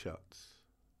Dave Schutz,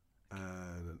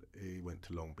 and he went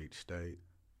to Long Beach State,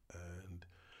 and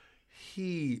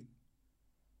he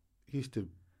used to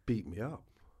beat me up.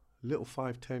 Little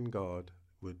 5'10" guard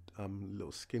with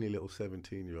little skinny little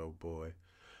 17-year-old boy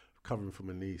recovering from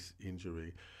a knee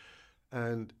injury,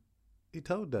 and he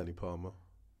told Danny Palmer,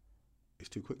 "It's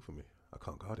too quick for me. I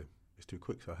can't guard him. It's too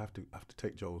quick, so I have to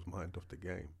take Joel's mind off the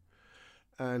game."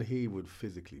 And he would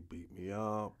physically beat me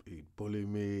up, he'd bully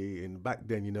me, and back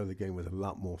then, the game was a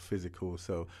lot more physical,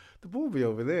 so the ball would be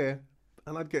over there,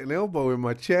 and I'd get an elbow in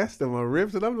my chest and my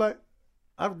ribs, and I'm like,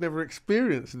 I've never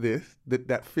experienced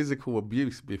that physical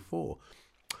abuse before.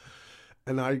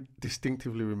 And I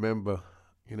distinctively remember,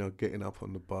 getting up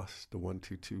on the bus, the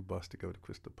 122 bus to go to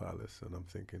Crystal Palace, and I'm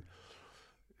thinking,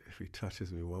 if he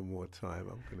touches me one more time,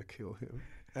 I'm going to kill him.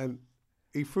 And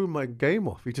he threw my game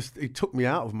off. He took me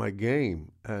out of my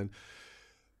game. And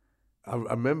I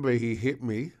remember he hit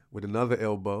me with another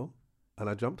elbow, and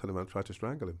I jumped on him and tried to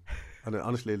strangle him. And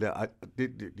honestly,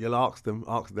 you'll ask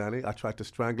Danny. I tried to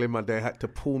strangle him, and they had to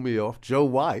pull me off. Joe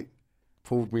White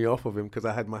pulled me off of him because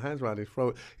I had my hands around his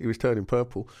throat. He was turning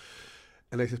purple,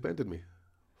 and they suspended me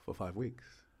for 5 weeks.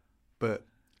 But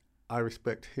I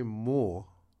respect him more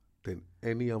than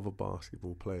any other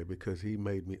basketball player because he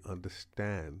made me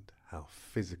understand how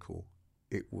physical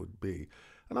it would be.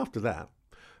 And after that,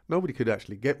 nobody could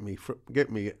actually get me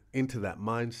into that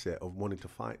mindset of wanting to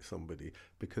fight somebody,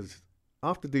 because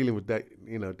after dealing with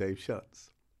Dave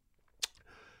Schutz,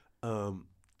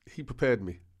 he prepared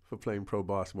me for playing pro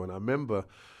basketball. And I remember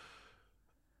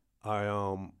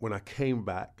when I came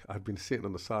back, I'd been sitting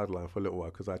on the sideline for a little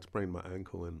while because I'd sprained my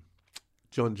ankle. And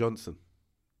John Johnson,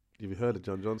 have you heard of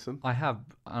John Johnson? I have,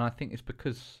 and I think it's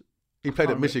because he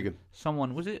played at Michigan.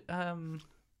 Someone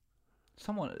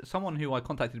who I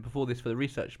contacted before this for the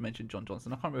research mentioned John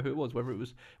Johnson. I can't remember who it was. Whether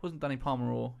it wasn't Danny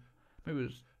Palmer or maybe it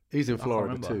was. He's in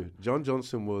Florida too. John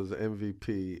Johnson was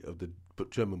MVP of the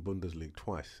German Bundesliga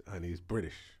twice, and he's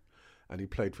British, and he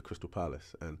played for Crystal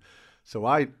Palace. And so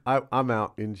I'm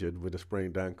out injured with a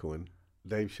sprained ankle, and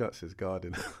Dave Schutz is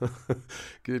guarding.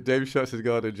 Dave Schutz is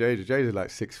guarding JJ. JJ's like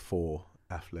 6'4",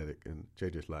 athletic, and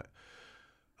JJ's like,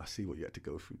 I see what you had to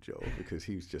go through, Joe, because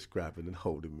he was just grabbing and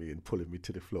holding me and pulling me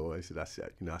to the floor. He said, I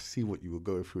see what you were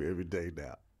going through every day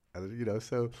now. And,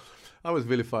 so I was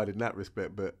vilified in that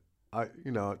respect, but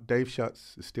Dave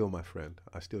Schutz is still my friend.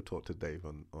 I still talk to Dave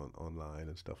online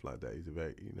and stuff like that. He's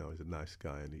he's a nice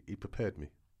guy, and he prepared me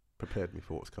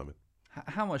for what's coming.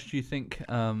 How much do you think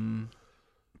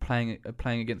playing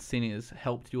against seniors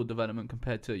helped your development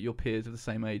compared to your peers of the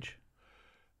same age?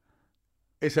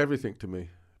 It's everything to me,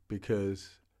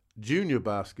 because junior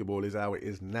basketball is how it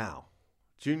is now.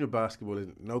 Junior basketball is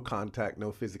no contact,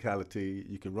 no physicality.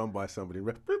 You can run by somebody,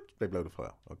 they blow the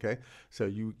foul. Okay, so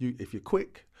you if you're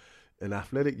quick and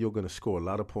athletic, you're going to score a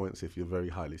lot of points if you're very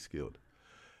highly skilled.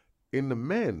 In the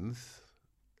men's,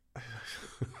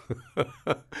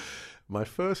 my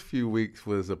first few weeks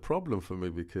was a problem for me,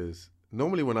 because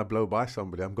normally when I blow by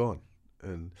somebody, I'm gone,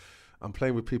 and I'm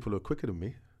playing with people who are quicker than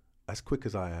me, as quick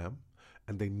as I am.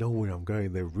 And they know where I'm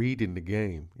going. They're reading the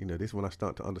game. This is when I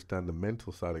start to understand the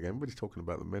mental side of the game. Everybody's talking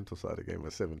about the mental side of the game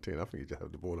at 17. I think you just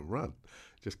have the ball and run.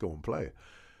 Just go and play.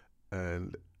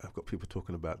 And I've got people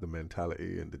talking about the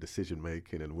mentality and the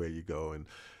decision-making and where you go. And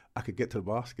I could get to the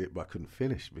basket, but I couldn't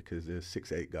finish because there's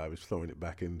 6'8" guy was throwing it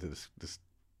back into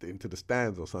the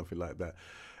stands or something like that.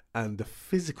 And the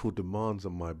physical demands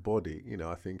on my body,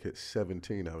 I think at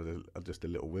 17, I was just a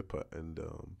little whipper. And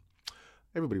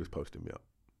everybody was posting me up.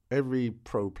 Every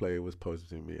pro player was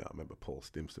posting me up. I remember Paul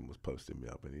Stimson was posting me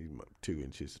up, and he's 2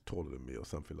 inches taller than me or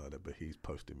something like that, but he's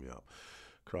posting me up.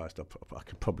 Christ, I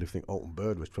could probably think Alton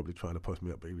Bird was probably trying to post me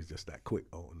up, but he was just that quick,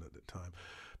 Alton, at the time.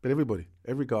 But everybody,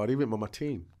 every guard, even on my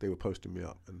team, they were posting me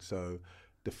up. And so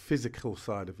the physical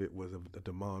side of it was a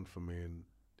demand for me. And,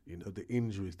 the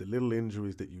injuries, the little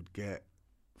injuries that you'd get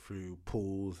through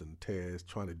pulls and tears,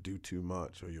 trying to do too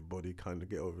much, or your body kind of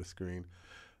get over a screen.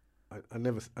 I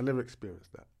never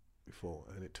experienced that before,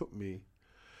 and it took me,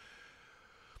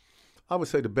 I would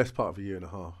say, the best part of a year and a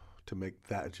half to make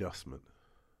that adjustment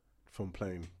from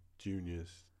playing juniors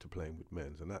to playing with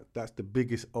men's, and that's the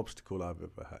biggest obstacle I've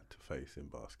ever had to face in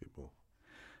basketball.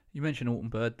 You mentioned Alton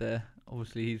Bird there.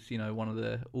 Obviously, he's one of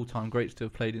the all-time greats to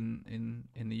have played in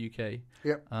the UK.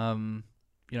 Yep.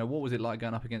 What was it like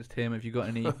going up against him? Have you got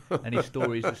any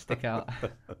stories that stick out?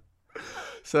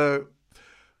 So,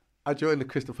 I joined the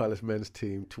Crystal Palace men's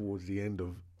team towards the end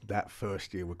of that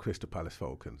first year with Crystal Palace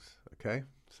Falcons. Okay,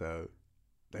 so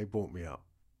they brought me up.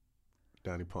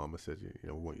 Danny Palmer said,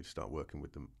 we want you to start working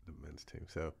with the men's team.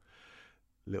 So,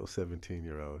 little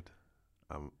 17-year-old,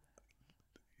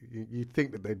 you'd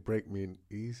think that they'd break me in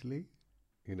easily.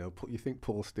 You think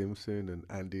Paul Stimson and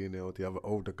Andy and the other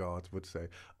older guards would say,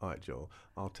 all right, Joel,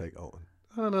 I'll take Alton.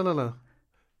 No.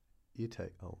 You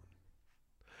take Alton.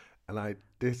 And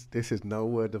this is no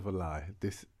word of a lie.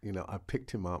 I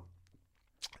picked him up,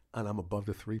 and I'm above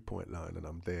the 3-point line, and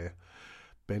I'm there,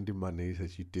 bending my knees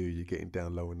as you do. You're getting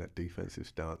down low in that defensive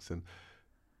stance, and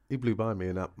he blew by me,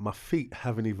 and my feet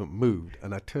haven't even moved,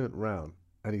 and I turned around,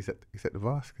 and he's at the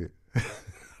basket.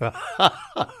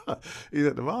 He's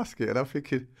at the basket, and I'm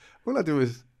thinking, all I do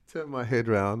is turn my head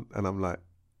around, and I'm like,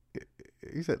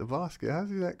 he's at the basket. How's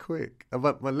he that quick? And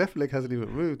my left leg hasn't even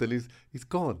moved, and he's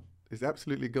gone. He's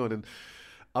absolutely gone. And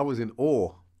I was in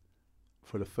awe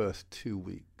for the first 2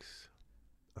 weeks.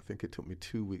 I think it took me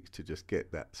 2 weeks to just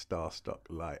get that starstruck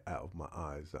light out of my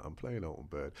eyes that I'm playing Alton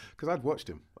Bird. Because I'd watched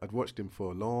him. I'd watched him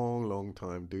for a long, long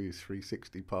time do his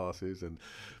 360 passes and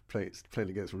playing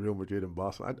against Real Madrid and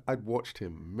Barcelona. I'd watched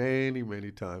him many, many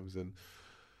times, and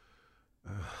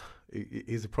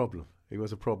he's a problem. He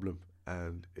was a problem.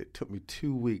 And it took me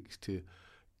 2 weeks to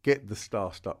get the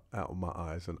starstruck out of my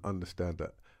eyes and understand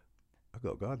that I've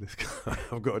got to guard this guy.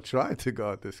 I've got to try to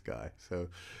guard this guy. So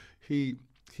he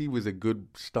was a good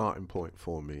starting point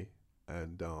for me,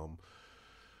 and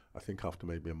I think after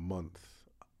maybe a month,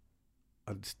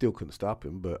 I still couldn't stop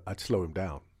him, but I'd slow him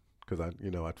down because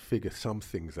I'd figure some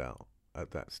things out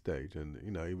at that stage, and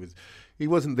he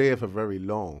wasn't there for very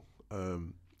long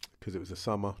because it was the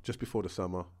summer. Just before the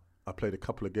summer, I played a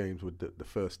couple of games with the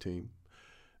first team,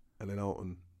 and then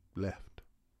Alton left.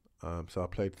 So I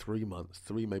played 3 months,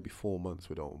 maybe 4 months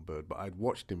with Alton Bird, but I'd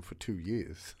watched him for 2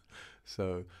 years,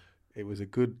 so. It was a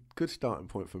good starting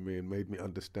point for me and made me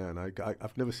understand.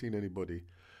 I've never seen anybody,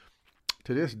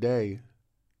 to this day,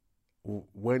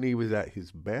 when he was at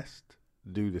his best,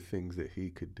 do the things that he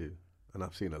could do. And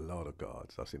I've seen a lot of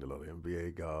guards. I've seen a lot of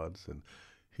NBA guards, and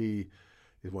he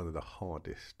is one of the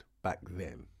hardest back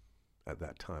then, at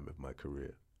that time of my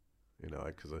career.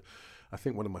 Because I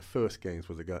think one of my first games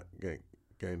was against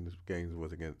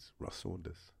Russ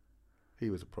Saunders. He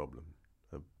was a problem.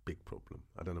 A big problem.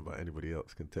 I don't know about anybody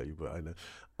else can tell you, but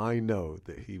I know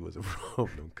that he was a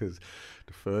problem because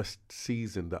the first full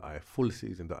season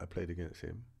that I played against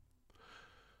him,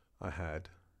 I had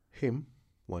him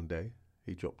one day,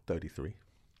 he dropped 33.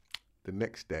 The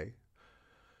next day,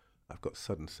 I've got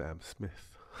Sudden Sam Smith.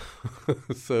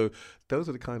 So those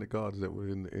are the kind of guards that were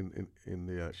in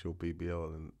the actual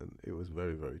BBL, and it was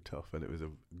very, very tough, and it was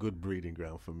a good breeding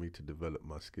ground for me to develop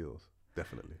my skills,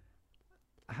 definitely.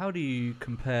 How do you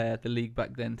compare the league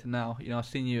back then to now? I've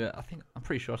seen you. I'm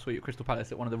pretty sure I saw you at Crystal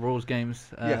Palace at one of the Royals games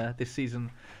this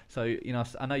season. So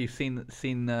I know you've seen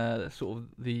sort of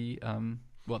the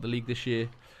league this year.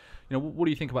 What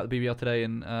do you think about the BBL today,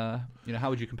 and how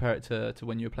would you compare it to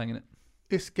when you were playing in it?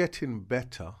 It's getting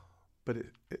better, but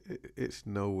it's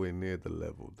nowhere near the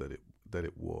level that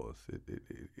it was.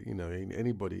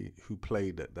 Anybody who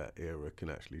played at that era can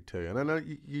actually tell you. And I know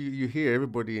you hear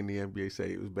everybody in the NBA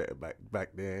say it was better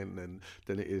back then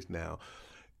than it is now.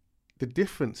 The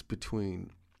difference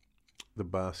between the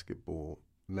basketball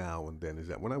now and then is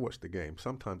that when I watch the game,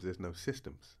 sometimes there's no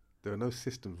systems. There are no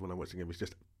systems when I watch the game. It's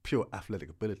just pure athletic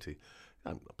ability.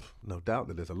 And no doubt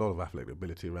that there's a lot of athletic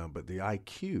ability around, but the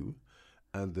IQ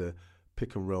and the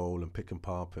pick and roll and pick and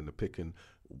pop and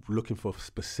looking for a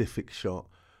specific shot,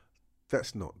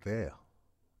 that's not there.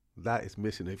 That is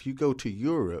missing. If you go to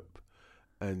Europe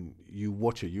and you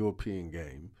watch a European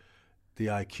game, the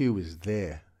IQ is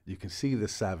there. You can see the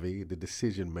savvy, the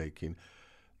decision making.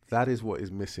 That is what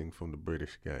is missing from the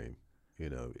British game,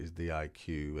 is the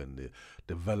IQ and the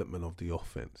development of the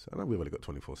offense. I know we've only got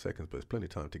 24 seconds, but it's plenty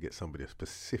of time to get somebody a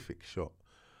specific shot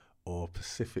or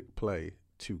specific play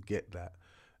to get that.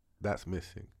 That's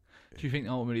missing. Do you think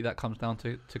ultimately that comes down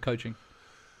to coaching?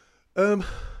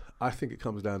 I think it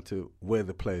comes down to where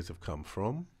the players have come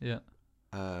from,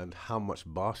 and how much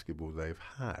basketball they've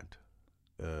had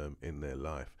in their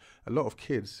life. A lot of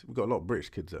kids, we've got a lot of British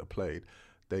kids that have played.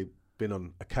 They've been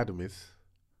on academies,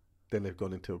 then they've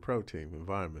gone into a pro team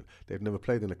environment. They've never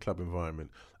played in a club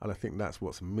environment, and I think that's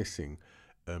what's missing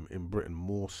in Britain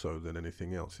more so than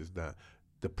anything else, is that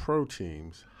the pro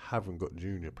teams haven't got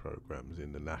junior programs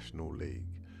in the National League.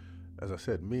 As I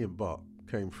said, me and Bart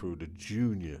came through the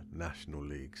junior National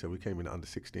League. So we came in under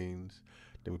 16s,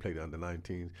 then we played under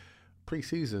 19s.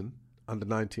 Pre-season, under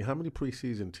 19, how many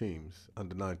pre-season teams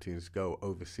under 19s go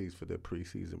overseas for their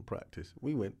pre-season practice?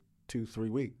 We went 2-3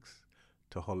 weeks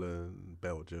to Holland,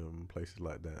 Belgium, places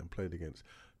like that, and played against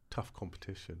tough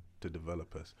competition to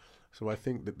develop us. So I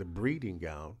think that the breeding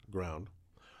ground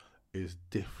is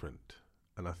different.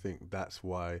 And I think that's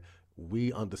why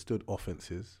we understood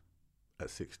offenses at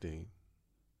 16.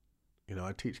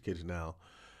 I teach kids now,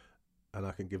 and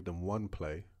I can give them one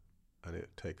play, and it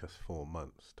take us 4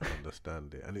 months to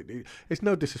understand it. And it's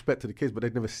no disrespect to the kids, but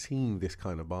they've never seen this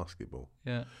kind of basketball.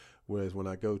 Yeah. Whereas when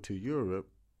I go to Europe,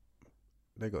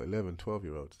 they got 11,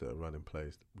 12-year-olds that are running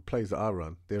plays. The plays that I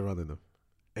run, they're running them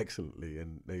excellently,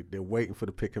 and they're waiting for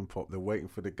the pick and pop. They're waiting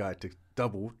for the guy to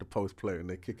double the post player, and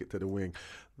they kick it to the wing.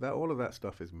 All of that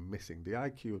stuff is missing. The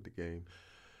IQ of the game.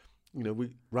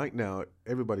 Right now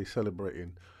everybody's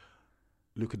celebrating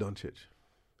Luka Doncic.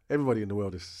 Everybody in the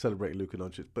world is celebrating Luka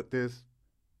Doncic, but there's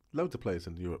loads of players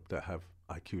in Europe that have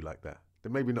IQ like that.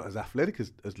 They're maybe not as athletic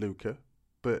as Luka,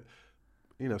 but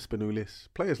Spanoulis,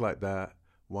 players like that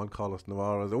Juan Carlos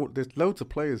Navarro. There's loads of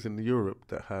players in Europe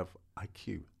that have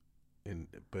IQ,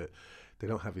 but they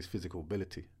don't have his physical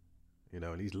ability,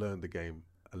 and he's learned the game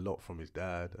a lot from his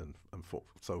dad and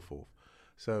so forth.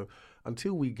 So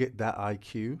until we get that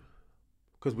IQ,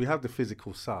 because we have the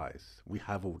physical size, we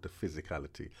have all the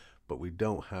physicality, but we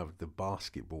don't have the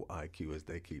basketball IQ, as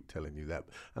they keep telling you that,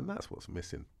 and that's what's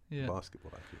missing.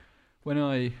 Basketball IQ.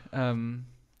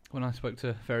 When I spoke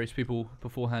to various people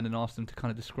beforehand and asked them to kind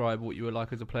of describe what you were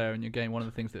like as a player in your game, one of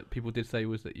the things that people did say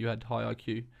was that you had high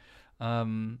IQ.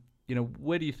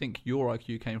 Where do you think your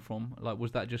IQ came from? Like,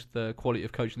 was that just the quality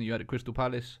of coaching that you had at Crystal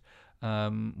Palace?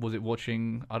 Was it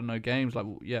watching, I don't know, games? Like,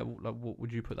 what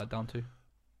would you put that down to?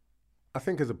 I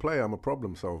think as a player, I'm a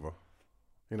problem solver,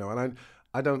 and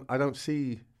I don't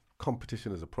see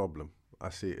competition as a problem. I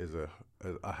see it as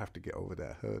I have to get over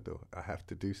that hurdle. I have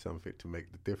to do something to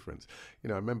make the difference. I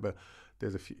remember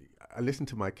I listen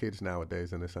to my kids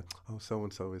nowadays and they say, oh,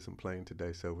 so-and-so isn't playing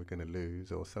today, so we're going to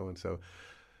lose, or so-and-so.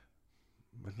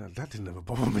 But no, that didn't ever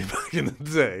bother me back in the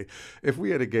day. If we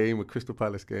had a Crystal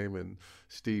Palace game, and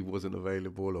Steve wasn't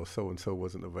available or so-and-so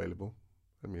wasn't available,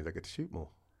 that means I get to shoot more,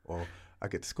 or I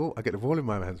get to score. I get the ball in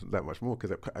my hands that much more,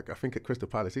 because I think at Crystal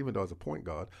Palace, even though I was a point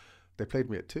guard, they played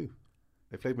me at 2.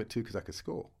 They played me at 2 because I could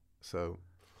score. So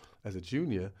as a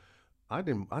junior, I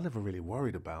never really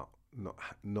worried about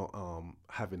not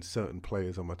having certain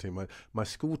players on my team. My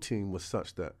school team was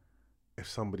such that if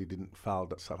somebody didn't foul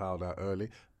out early,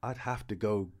 I'd have to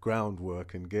go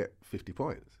groundwork and get 50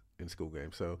 points in school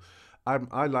games. So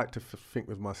I like to think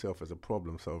with myself as a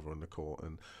problem solver on the court.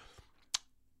 And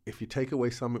if you take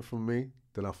away something from me,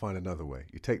 then I'll find another way.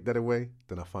 You take that away,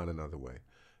 then I'll find another way.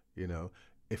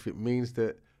 If it means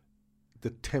that the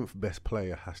 10th best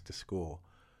player has to score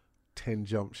 10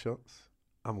 jump shots,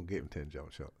 I'm going to give him 10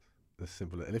 jump shots. That's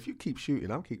simple. And if you keep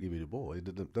shooting, I'll keep giving you the ball.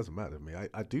 It doesn't matter to me.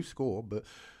 I do score, but,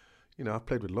 I've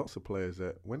played with lots of players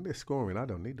that when they're scoring, I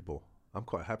don't need the ball. I'm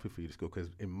quite happy for you to score,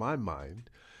 because in my mind,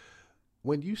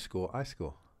 when you score, I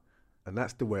score. And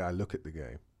that's the way I look at the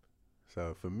game.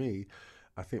 So for me,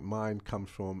 I think mine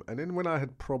comes from, and then when I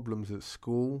had problems at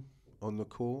school on the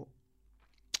court,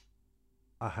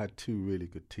 I had 2 really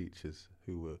good teachers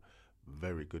who were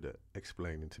very good at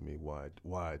explaining to me why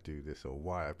I do this, or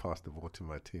why I pass the ball to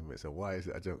my teammates, or why is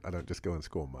it I don't just go and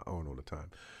score on my own all the time.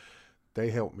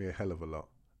 They helped me a hell of a lot,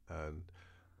 and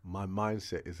my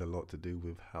mindset is a lot to do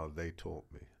with how they taught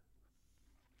me.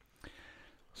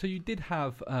 So you did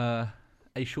have a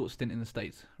short stint in the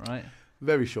States, right?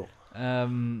 Very short.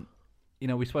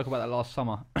 We spoke about that last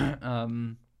summer.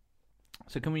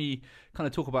 So can we kind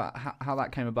of talk about how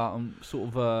that came about, and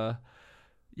sort of,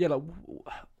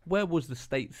 where was the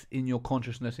States in your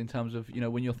consciousness in terms of,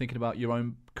 when you're thinking about your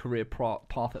own career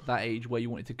path at that age, where you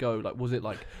wanted to go? Like, was it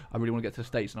like, I really want to get to the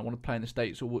States and I want to play in the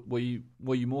States? Or were you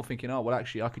more thinking, oh, well,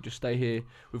 actually, I could just stay here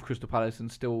with Crystal Palace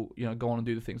and still, go on and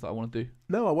do the things that I want to do?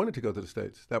 No, I wanted to go to the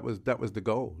States. That was the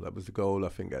goal. That was the goal, I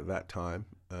think, at that time,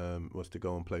 was to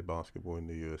go and play basketball in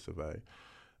the US of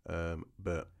A.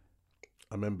 But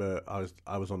I remember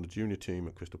I was on the junior team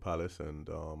at Crystal Palace, and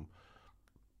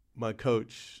my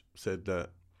coach said that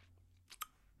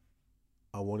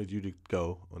I wanted you to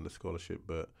go on the scholarship,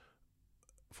 but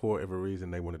for whatever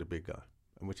reason, they wanted a big guy,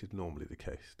 and which is normally the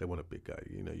case. They want a big guy.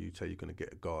 You say you're going to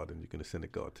get a guard and you're going to send a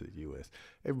guard to the US.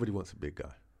 Everybody wants a big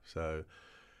guy. So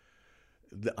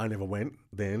I never went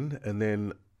then, and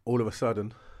then all of a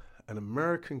sudden, an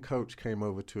American coach came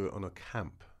over to it on a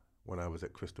camp when I was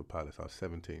at Crystal Palace. I was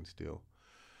 17 still.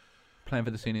 Playing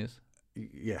for the seniors?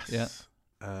 Yes. Yeah.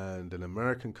 And an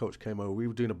American coach came over. We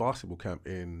were doing a basketball camp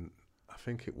in, I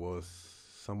think it was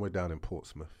somewhere down in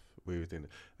Portsmouth. And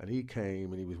he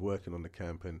came and he was working on the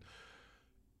camp, and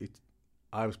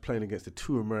I was playing against the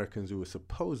 2 Americans who were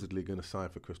supposedly going to sign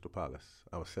for Crystal Palace.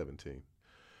 I was 17.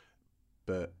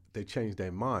 But they changed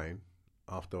their mind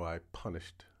after I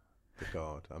punished the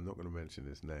guard. I'm not going to mention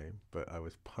his name, but I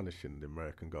was punishing the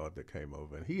American guard that came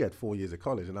over. And he had 4 years of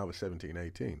college, and I was 17,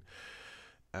 18.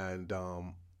 And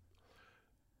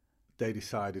they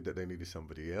decided that they needed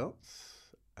somebody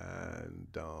else.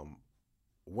 And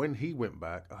when he went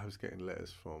back, I was getting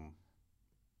letters from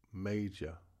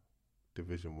major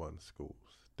Division I schools,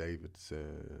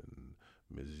 Davidson,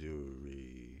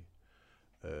 Missouri,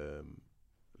 the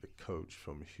coach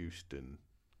from Houston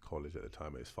College at the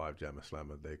time, it was 5 Jammer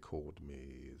Slammer, they called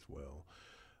me as well.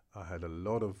 I had a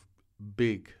lot of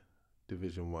big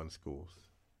Division I schools,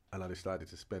 and I decided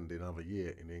to spend another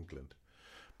year in England.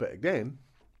 But again,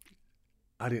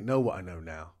 I didn't know what I know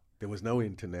now. There was no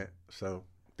internet, so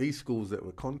these schools that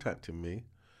were contacting me,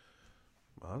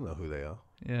 I don't know who they are.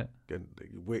 Yeah.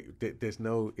 There's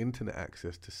no internet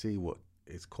access to see what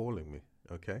is calling me.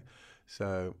 Okay,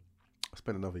 so I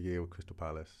spent another year with Crystal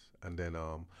Palace, and then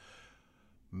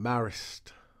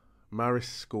Marist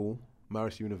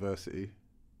University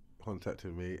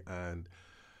contacted me, and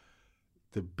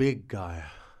the big guy,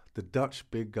 the Dutch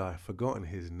big guy, I've forgotten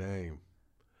his name.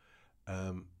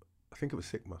 I think it was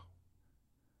Sigma.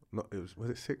 Was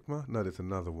it Sigma? No, there's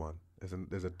another one.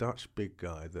 There's a Dutch big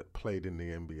guy that played in the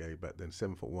NBA back then,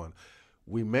 7'1".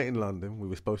 We met in London. We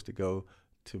were supposed to go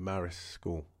to Marist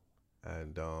School,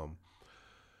 and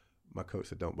my coach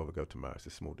said, "Don't bother, go to Marist. It's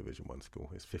a small Division 1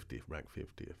 school. It's 50th, ranked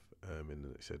 50th." And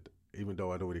he said, even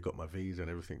though I'd already got my visa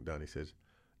and everything done, he says,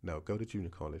 "No, go to junior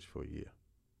college for a year.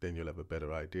 Then you'll have a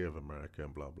better idea of America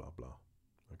and blah, blah, blah."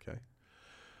 Okay?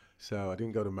 So I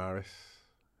didn't go to Marist.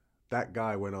 That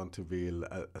guy went on to be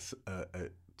a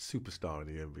superstar in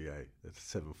the NBA. A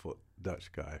 7-foot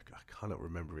Dutch guy. I cannot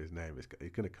remember his name. He's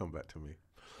going to come back to me.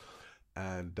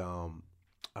 And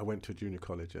I went to junior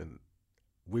college, and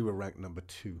we were ranked number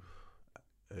 2.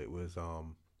 It was what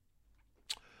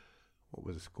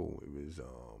was the school? It was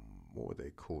what were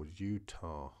they called?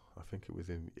 Utah. I think it was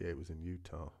in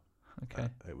Utah. Okay.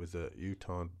 It was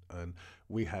Utah, and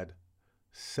we had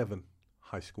 7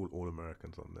 high school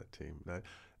All-Americans on that team. Now,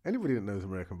 anybody that knows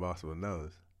American basketball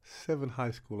knows 7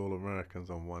 high school All-Americans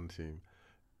on one team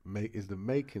is the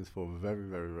makings for a very,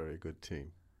 very, very good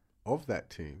team. Of that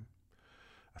team,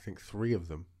 I think 3 of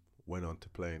them went on to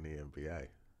play in the NBA.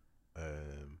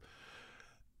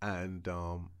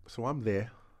 So I'm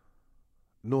there,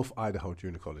 North Idaho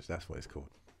Junior College, that's what it's called.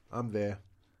 I'm there,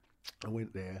 I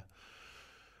went there,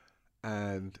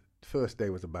 and the first day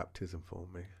was a baptism for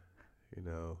me. You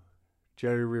know,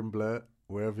 Jerry Rimblett,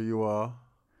 wherever you are,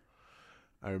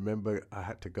 I remember I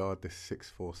had to guard this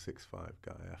 6'4", 6'5"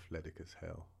 guy, athletic as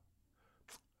hell.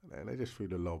 And they just threw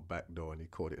the lob back door, and he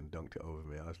caught it and dunked it over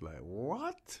me. I was like,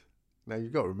 what? Now you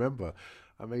got to remember,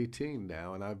 I'm 18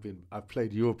 now, and I've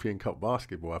played European Cup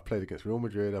basketball. I played against Real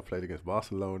Madrid. I played against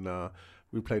Barcelona.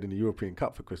 We played in the European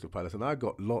Cup for Crystal Palace, and I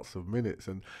got lots of minutes.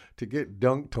 And to get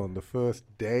dunked on the first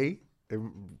day,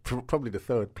 probably the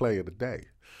third play of the day,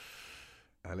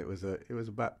 and it was a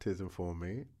baptism for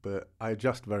me. But I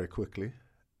adjust very quickly,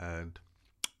 and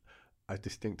I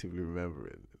distinctively remember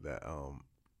it that I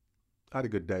had a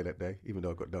good day that day, even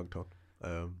though I got dunked on.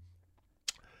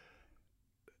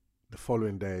 The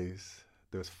following days,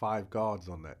 there was 5 guards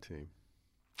on that team,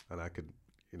 and I could,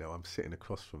 I'm sitting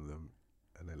across from them,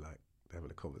 and they're having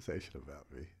a conversation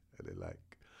about me, and they're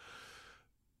like,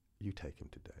 "You take him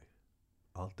today.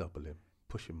 I'll double him.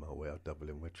 Push him my way. I'll double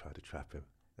him. We'll try to trap him."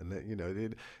 And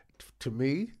then, to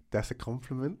me, that's a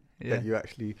compliment that you're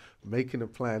actually making a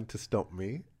plan to stop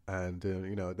me. And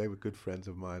they were good friends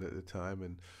of mine at the time,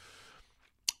 and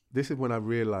this is when I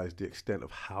realized the extent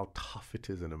of how tough it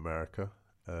is in America.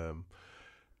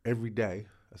 Every day,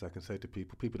 as I can say to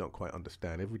people don't quite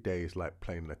understand, every day is like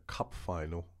playing a cup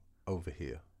final over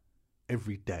here.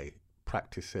 Every day,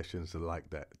 practice sessions are like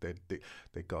that. They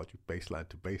guard you baseline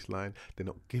to baseline. They're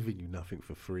not giving you nothing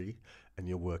for free, and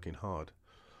you're working hard.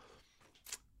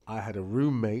 I had a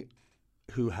roommate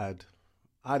who I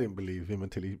didn't believe him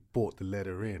until he brought the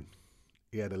letter in.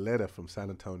 He had a letter from San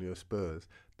Antonio Spurs.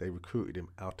 They recruited him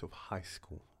out of high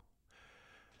school.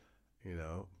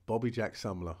 Bobby Jack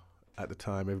Sumler, at the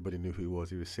time, everybody knew who he was.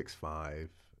 He was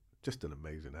 6'5", just an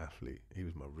amazing athlete. He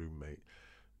was my roommate.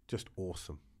 Just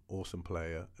awesome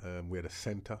player. We had a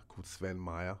center called Sven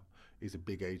Meyer. He's a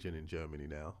big agent in Germany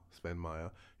now, Sven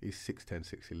Meyer. He's 6'10",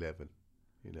 6'11".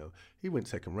 He went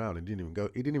second round and didn't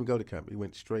even go to camp. He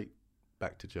went straight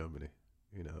back to Germany.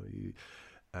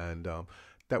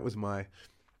 That was my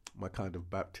kind of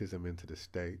baptism into the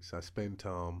States. I spent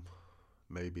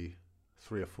maybe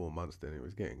 3 or 4 months then. It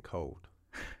was getting cold.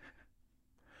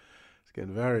 It's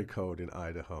getting very cold in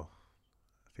Idaho.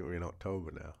 I think we're in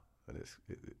October now, and it's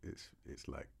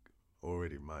like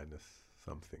already minus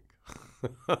something.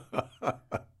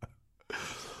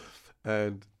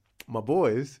 And my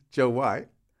boys, Joe White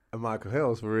and Michael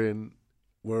Hills, were in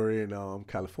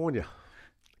California,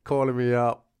 calling me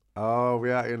up. "Oh,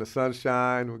 we're out here in the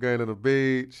sunshine. We're going to the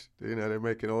beach." They're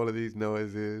making all of these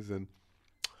noises, and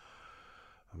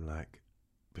I'm like,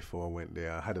 before I went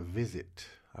there, I had a visit.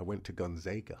 I went to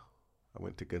Gonzaga. I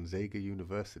went to Gonzaga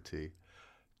University.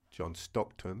 John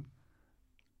Stockton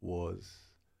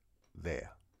was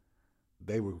there.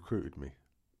 They recruited me.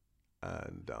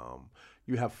 And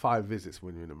you have 5 visits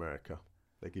when you're in America.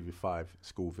 They give you 5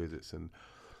 school visits. And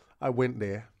I went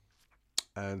there.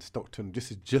 And Stockton,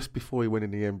 this is just before he went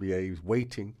in the NBA. He was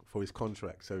waiting for his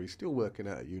contract. So he's still working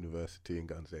at a university in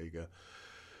Gonzaga.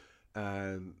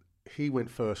 And he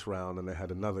went first round, and they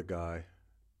had another guy,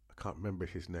 I can't remember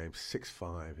his name,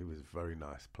 6'5". He was a very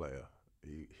nice player.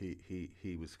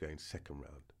 He was going second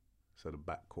round. So the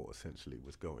backcourt essentially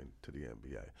was going to the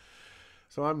NBA.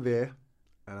 So I'm there,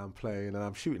 and I'm playing, and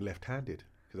I'm shooting left-handed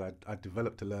because I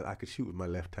developed to learn I could shoot with my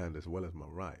left hand as well as my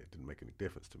right. It didn't make any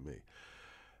difference to me.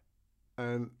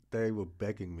 And they were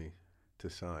begging me to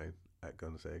sign at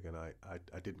Gonzaga, and I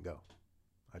didn't go.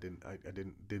 I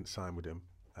didn't sign with him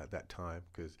at that time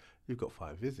because you've got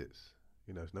 5 visits.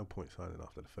 There's no point signing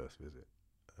after the first visit.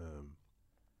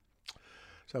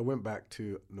 So I went back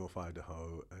to North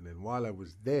Idaho, and then while I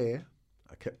was there,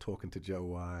 I kept talking to Joe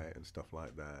White and stuff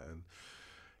like that. And,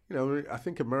 I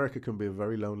think America can be a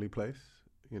very lonely place,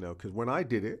 because when I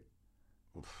did it,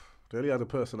 the only other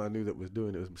person I knew that was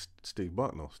doing it was Steve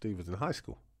Bucknell. Steve was in high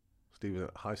school. Steve was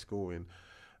at high school, and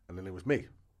then it was me.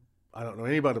 I don't know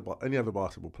any other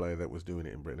basketball player that was doing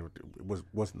it in Britain. It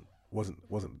wasn't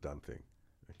a done thing,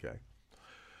 okay?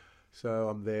 So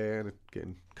I'm there, and it's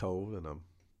getting cold, and I'm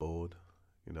bored.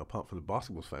 Apart from the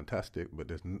basketball's fantastic, but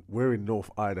we're in North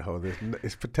Idaho.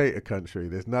 It's potato country.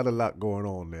 There's not a lot going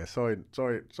on there. Sorry,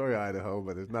 Idaho,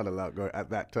 but there's not a lot going at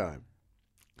that time.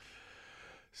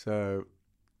 So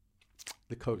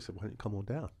the coach said, "Why don't you come on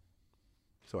down?"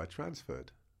 So I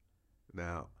transferred.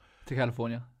 Now to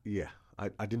California. Yeah,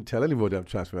 I didn't tell anybody I'm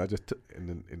transferring. I just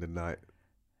in the night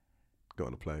got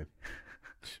on a plane,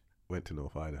 went to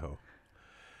North Idaho,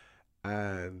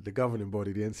 and the governing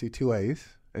body, the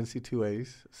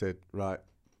NC2As said, right,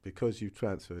 because you've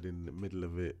transferred in the middle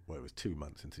of it, well, it was 2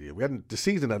 months into the year. The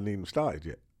season hadn't even started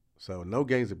yet. So no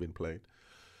games have been played.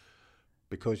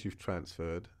 Because you've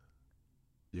transferred,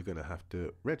 you're going to have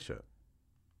to redshirt.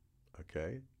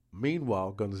 Okay?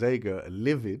 Meanwhile, Gonzaga are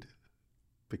livid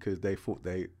because they thought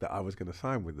that I was going to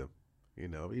sign with them.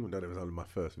 Even though it was only my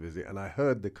first visit. And I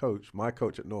heard my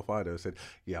coach at North Idaho said,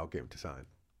 yeah, I'll get him to sign.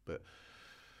 But,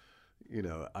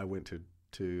 I went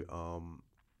to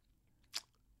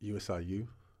USIU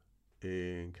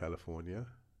in California.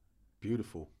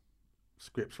 Beautiful.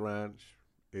 Scripps Ranch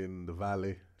in the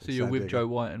valley. So you're with Joe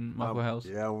White and Michael Hales?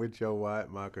 Yeah, I'm with Joe White,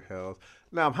 Michael Hales.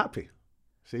 Now I'm happy.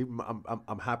 See,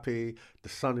 I'm happy. The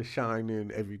sun is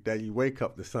shining every day. You wake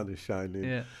up, the sun is shining.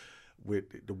 Yeah.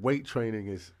 With the weight training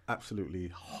is absolutely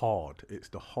hard. It's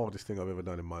the hardest thing I've ever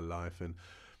done in my life. And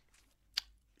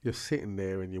you're sitting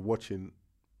there and you're watching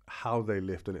how they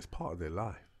lift, and it's part of their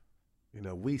life.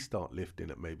 We start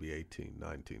lifting at maybe 18,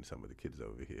 19, some of the kids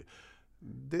over here.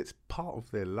 It's part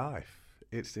of their life.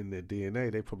 It's in their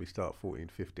DNA. They probably start 14,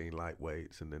 15 light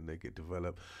weights, and then they get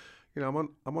developed. I'm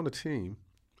on a team,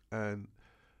 and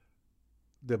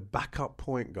the backup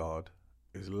point guard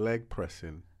is leg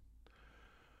pressing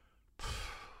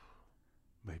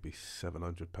maybe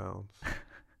 700 pounds.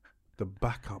 The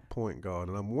backup point guard,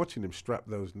 and I'm watching him strap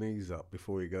those knees up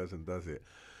before he goes and does it.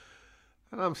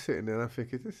 And I'm sitting there and I'm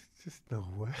thinking, there's just no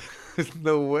way. There's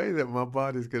no way that my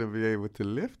body's going to be able to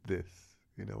lift this.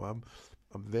 I'm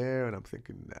there and I'm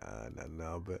thinking,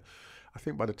 nah. But I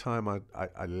think by the time I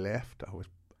left,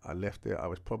 I left there, I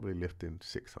was probably lifting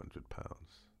 600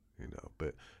 pounds,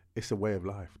 But it's a way of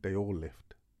life. They all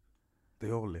lift.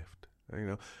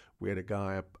 And, we had a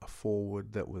guy, a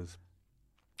forward that was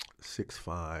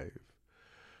 6'5".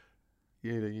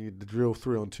 You drill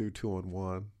 3-on-2,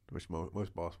 2-on-1, which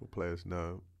most basketball players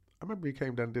know. I remember he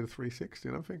came down and did a 360,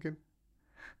 and I'm thinking,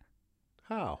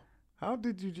 how? How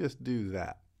did you just do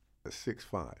that at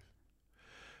 6'5"?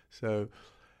 So,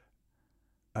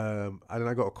 and then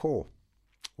I got a call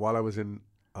while I was in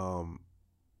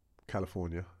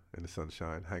California in the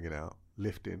sunshine, hanging out,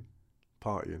 lifting,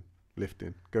 partying,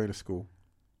 lifting, going to school,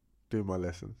 doing my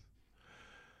lessons.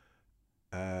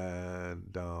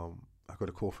 And I got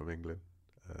a call from England.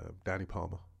 Danny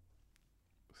Palmer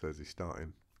says he's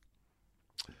starting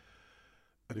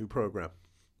a new program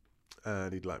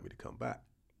and he'd like me to come back.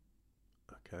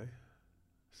 Okay.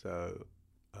 So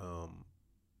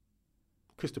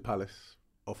Crystal Palace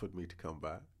offered me to come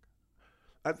back.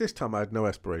 At this time, I had no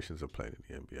aspirations of playing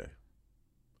in the NBA.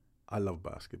 I love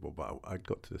basketball, but I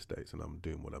got to the States and I'm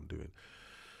doing what I'm doing.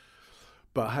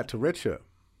 But I had to redshirt.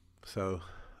 So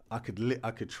I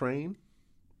could train,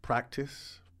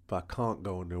 practice, but I can't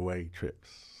go on the away trips.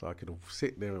 So I could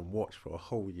sit there and watch for a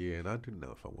whole year, and I didn't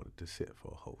know if I wanted to sit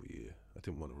for a whole year. I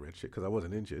didn't want to redshirt because I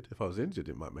wasn't injured. If I was injured,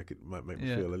 it might make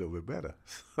me feel a little bit better.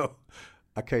 So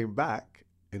I came back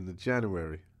in the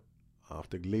January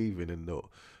after leaving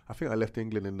I think I left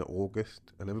England in the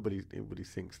August, and everybody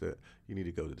thinks that you need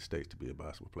to go to the States to be a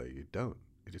basketball player. You don't.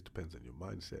 It just depends on your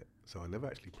mindset. So I never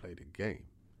actually played a game.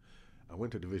 I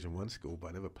went to Division I school, but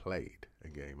I never played a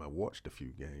game. I watched a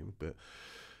few games, but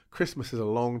Christmas is a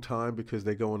long time because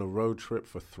they go on a road trip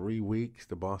for 3 weeks,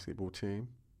 the basketball team.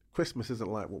 Christmas isn't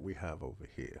like what we have over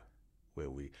here, where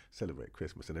we celebrate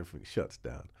Christmas and everything shuts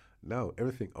down. No,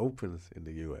 everything opens in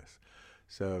the US.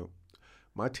 So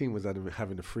my team was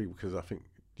having a free, because I think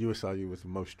USIU was the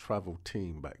most traveled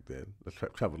team back then. They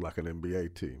traveled like an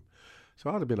NBA team. So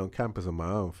I'd have been on campus on my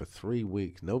own for 3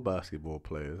 weeks, no basketball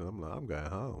players. And I'm like, I'm going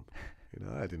home.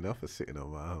 I had enough of sitting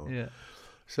on my own. Yeah.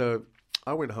 So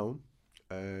I went home.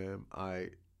 I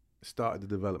started the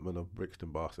development of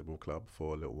Brixton Basketball Club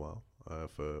for a little while.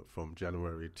 From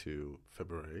January to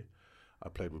February, I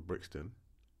played with Brixton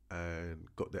and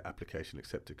got the application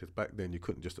accepted, because back then you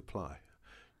couldn't just apply.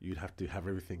 You'd have to have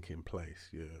everything in place,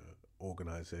 your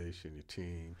organisation, your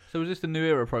team. So was this the New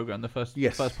Era program, the first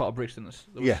part of Brixton that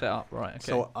was set up? Right, okay.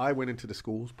 So I went into the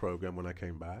schools program when I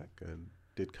came back and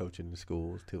did coaching in the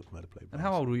schools, taught them how to play basketball. And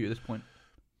how old were you at this point?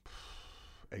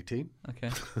 18. Okay.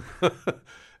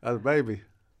 I was a baby,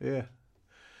 yeah.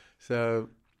 So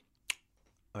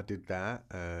I did that,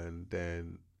 and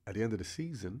then at the end of the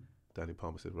season, Danny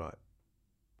Palmer said, right,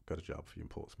 got a job for you in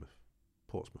Portsmouth.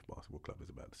 Portsmouth Basketball Club is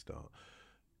about to start.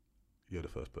 You're the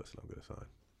first person I'm going to sign.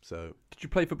 So, did you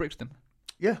play for Brixton?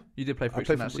 Yeah. You did play for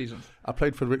Brixton that season? I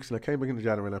played for Brixton. I came back in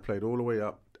January and I played all the way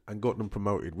up and got them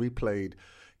promoted. We played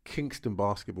Kingston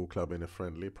Basketball Club in a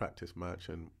friendly practice match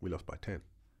and we lost by 10.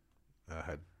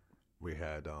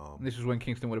 This was when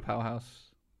Kingston were a powerhouse.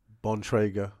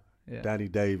 Bontrager, Danny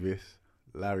Davis,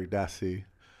 Larry Dassey,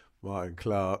 Martin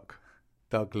Clark,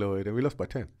 Doug Lloyd, and we lost by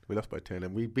 10.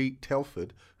 And we beat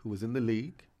Telford, who was in the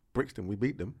league. Brixton, we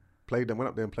beat them. Played them, went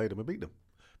up there and played them and beat them.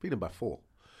 Beat them by 4.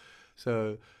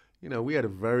 So, we had a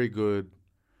very good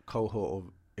cohort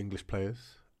of English players,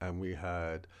 and we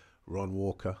had Ron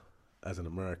Walker as an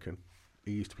American.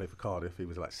 He used to play for Cardiff. He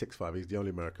was like 6'5". He's the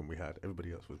only American we had.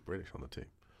 Everybody else was British on the team.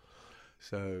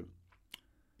 So,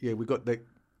 yeah, we got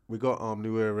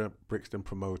New Era Brixton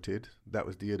promoted. That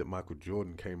was the year that Michael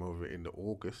Jordan came over in the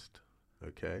August.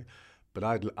 Okay, but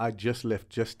I just left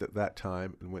just at that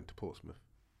time and went to Portsmouth.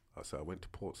 So I went to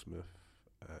Portsmouth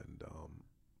and.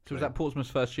 So was that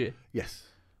Portsmouth's first year? Yes.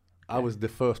 I was the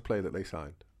first player that they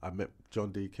signed. I met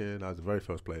John Deacon. I was the very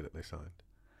first player that they signed.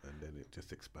 And then it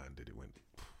just expanded. It went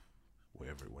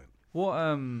wherever it went. What?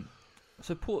 I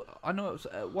know it was,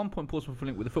 at one point Portsmouth were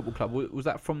linked with the football club. Was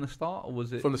that from the start, or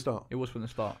was it? From the start. It was from the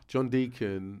start. John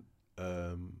Deacon.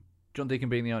 John Deacon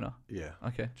being the owner? Yeah.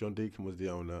 Okay. John Deacon was the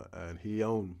owner, and he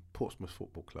owned Portsmouth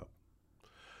Football Club.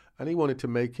 And he wanted to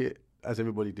make it, as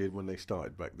everybody did when they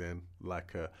started back then,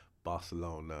 like a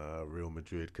Barcelona, Real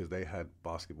Madrid, because they had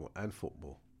basketball and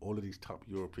football. All of these top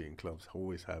European clubs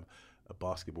always have a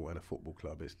basketball and a football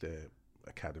club. It's their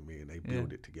academy, and they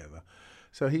build it together.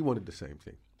 So he wanted the same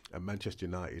thing. And Manchester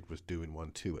United was doing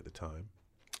one too at the time.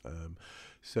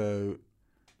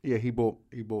 He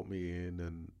brought me in,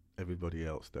 and everybody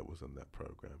else that was on that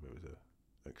program. It was an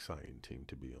exciting team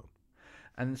to be on.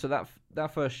 And so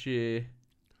that first year,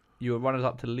 you were runners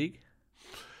up to the league?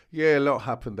 Yeah, a lot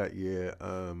happened that year.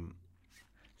 I'm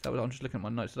just looking at my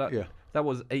notes. So that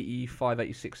was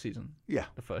 85-86 season. Yeah.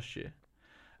 The first year.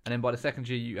 And then by the second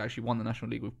year, you actually won the National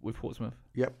League with Portsmouth.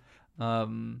 Yep. What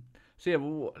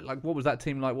was that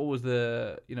team like? What was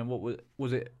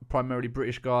was it primarily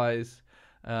British guys?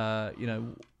 What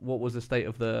was the state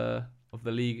of the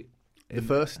league? The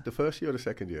first year or the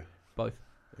second year? Both.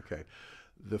 Okay.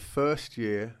 The first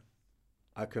year,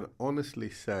 I can honestly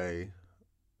say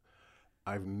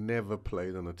I've never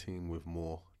played on a team with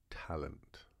more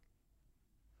talent.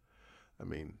 I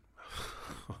mean,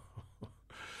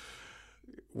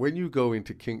 when you go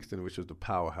into Kingston, which was the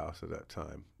powerhouse at that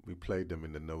time, we played them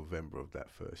in the November of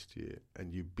that first year,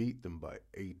 and you beat them by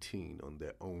 18 on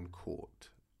their own court,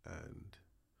 and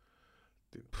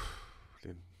the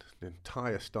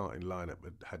entire starting lineup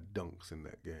had dunks in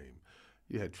that game.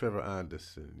 You had Trevor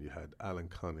Anderson, you had Alan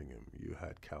Cunningham, you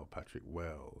had Cal Patrick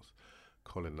Wells,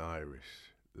 Colin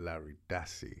Irish, Larry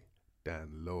Dassey,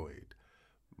 Dan Lloyd,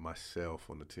 myself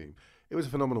on the team. It was a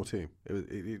phenomenal team.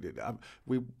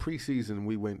 We pre-season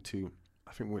we went to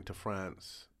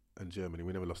France and Germany.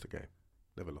 We never lost a game.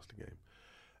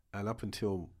 And up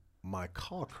until my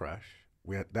car crash,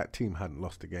 that team hadn't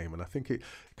lost a game, and I think it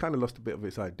kind of lost a bit of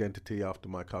its identity after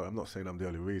my car. I'm not saying I'm the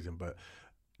only reason, but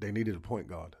they needed a point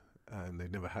guard, and they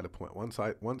never had a point. Once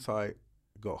I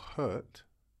got hurt,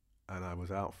 and I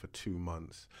was out for 2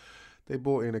 months, they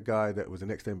brought in a guy that was an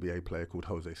ex-NBA player called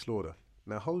Jose Slaughter.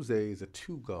 Now, Jose is a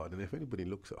 2-guard, and if anybody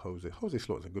looks at Jose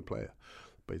Slaughter's a good player,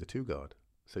 but he's a 2-guard.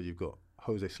 So you've got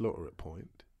Jose Slaughter at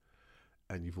point,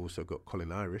 and you've also got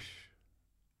Colin Irish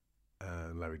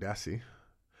and Larry Dassey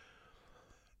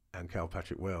and Cal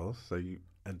Patrick Wells,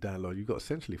 and Dan Lloyd. You've got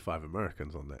essentially 5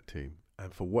 Americans on that team,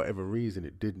 and for whatever reason,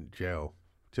 it didn't gel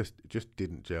just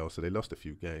didn't gel. So they lost a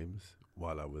few games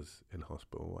while I was in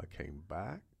hospital. I came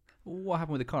back. What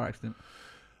happened with the car accident?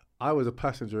 I was a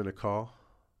passenger in a car,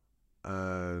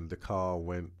 and the car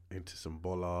went into some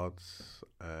bollards,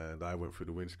 and I went through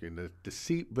the windscreen. The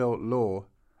seatbelt law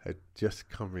had just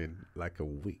come in like a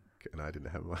week, and I didn't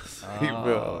have my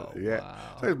seatbelt. Yeah, wow.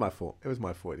 so it was my fault. It was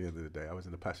my fault at the end of the day. I was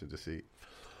in the passenger seat,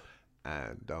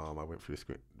 and I went through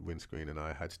the windscreen, and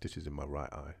I had stitches in my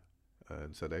right eye.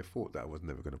 And so they thought that I was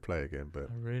never going to play again. But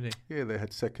Oh, really? yeah, they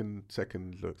had second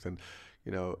looks. And,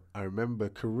 you know, I remember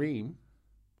Kareem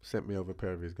sent me over a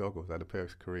pair of his goggles. I had a pair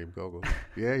of Kareem goggles.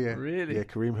 Yeah. Really? Yeah,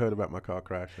 Kareem heard about my car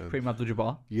crash. And Kareem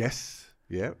Abdul-Jabbar? yes,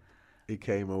 yeah. He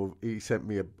came over. He sent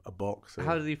me a box.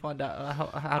 How did he find out?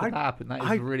 How did that happen? That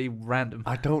is really random.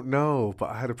 I don't know, but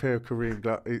I had a pair of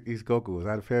Kareem his goggles. I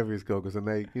had a pair of his goggles, and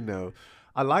they, you know,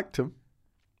 I liked them,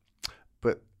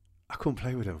 but I couldn't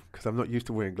play with them because I'm not used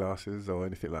to wearing glasses or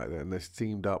anything like that. And they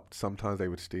steamed up. Sometimes they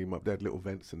would steam up. They had little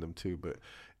vents in them too, but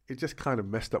it just kind of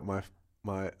messed up my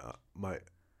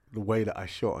the way that I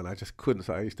shot, and I just couldn't.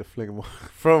 So I used to throw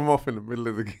them off in the middle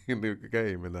of the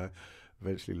game, and I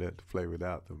eventually learned to play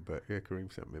without them. But yeah,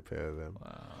 Kareem sent me a pair of them.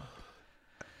 Wow.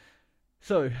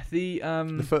 So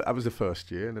that was the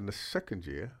first year, and then the second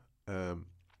year,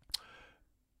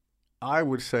 I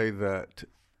would say that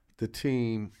the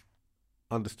team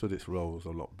understood its roles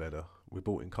a lot better. We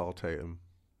brought in Carl Tatum.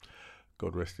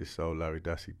 God rest his soul, Larry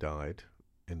Dassey died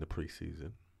in the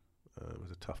pre-season. It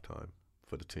was a tough time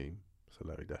for the team. So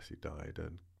Larry Dassey died,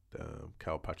 and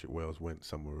Cal Patrick Wells went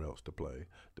somewhere else to play,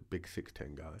 the big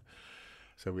 6'10" guy.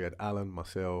 So we had Alan,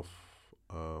 myself,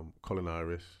 Colin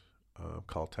Iris,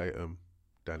 Carl Tatum,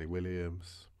 Danny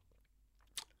Williams.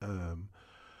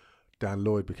 Dan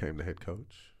Lloyd became the head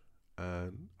coach.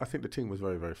 And I think the team was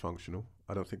very, very functional.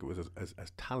 I don't think it was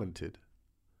as talented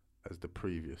as the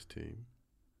previous team,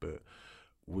 but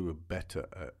we were better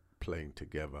at playing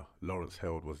together. Lawrence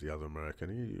Held was the other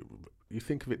American. You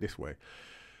think of it this way.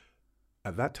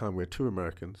 At that time, we had two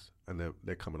Americans, and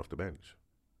they're coming off the bench.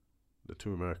 The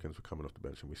two Americans were coming off the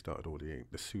bench, and we started all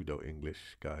the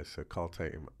pseudo-English guys. So Carl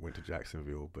Tatum went to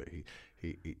Jacksonville, but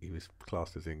he was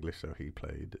classed as English, so he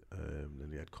played.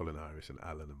 And you had Colin Iris and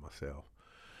Alan and myself.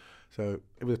 So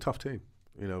it was a tough team,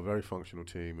 you know, very functional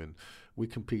team, and we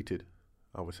competed.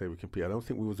 I would say we competed. I don't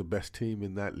think we was the best team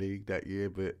in that league that year,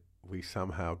 but we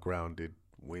somehow grounded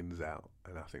wins out,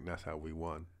 and I think that's how we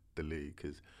won the league,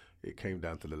 because it came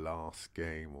down to the last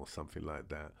game or something like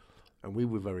that, and we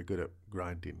were very good at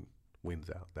grinding wins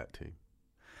out, that team.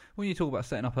 When you talk about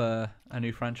setting up a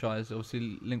new franchise,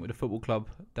 obviously linked with a football club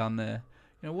down there,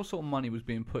 you know, what sort of money was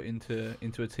being put into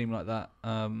a team like that?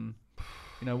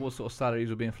 You know, what sort of salaries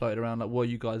were being floated around? Like, were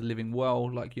you guys living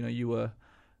well? Like, you know, you were,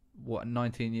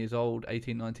 19 years old,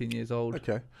 18, 19 years old?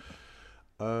 Okay.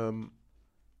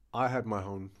 I had my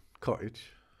own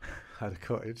cottage. I had a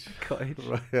cottage. Cottage?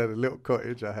 Right, I had a little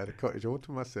cottage. I had a cottage all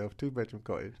to myself, 2-bedroom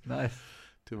cottage. Nice.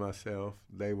 To myself.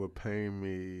 They were paying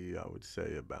me, I would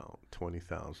say, about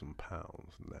 £20,000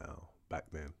 now, back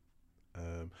then.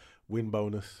 Win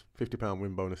bonus, £50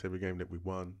 win bonus every game that we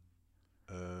won.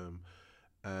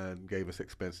 And gave us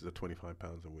expenses of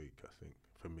 £25 a week, I think,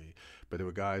 for me. But there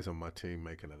were guys on my team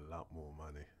making a lot more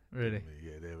money. Really?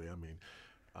 Yeah, I mean,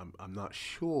 I'm not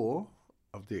sure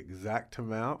of the exact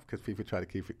amount because people try to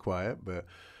keep it quiet, but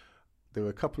there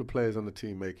were a couple of players on the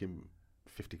team making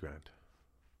 50 grand.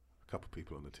 A couple of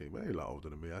people on the team. They were a lot older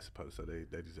than me, I suppose, so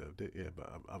they deserved it, yeah,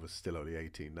 but I was still only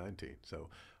 18, 19, so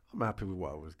I'm happy with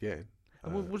what I was getting.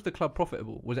 Was the club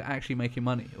profitable? Was it actually making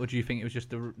money? Or do you think it was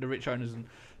just the rich owners and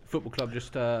the football club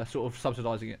just sort of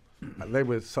subsidising it? They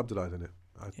were subsidising it.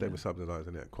 They were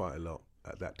subsidising it quite a lot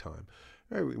at that time.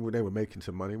 They were making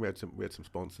some money. We had some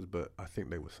sponsors, but I think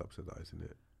they were subsidising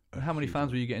it. And how many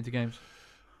fans were you getting to games?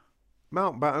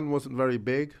 Mountbatten wasn't very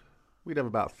big. We'd have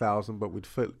about 1,000, but we'd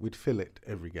fill it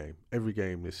every game. Every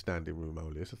game is standing room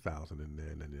only. It's 1,000 in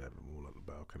there, and then you'd have them all on the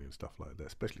balcony and stuff like that.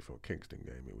 Especially for a Kingston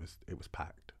game, it was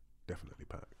packed. Definitely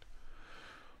packed.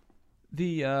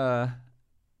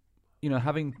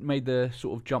 Having made the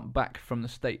sort of jump back from the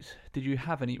States, did you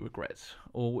have any regrets,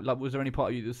 or like was there any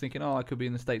part of you that was thinking, "Oh, I could be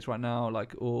in the States right now,"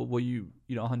 like, or were you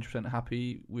 100%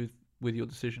 happy with your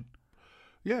decision?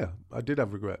 Yeah, I did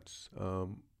have regrets.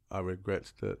 I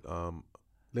regret that.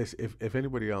 If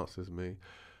anybody answers me,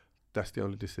 that's the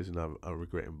only decision I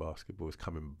regret in basketball is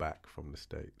coming back from the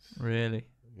States. Really?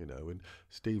 And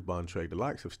Steve Bontrager, the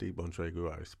likes of Steve Bontrager, who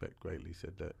I respect greatly,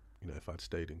 said that, if I'd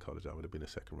stayed in college, I would have been a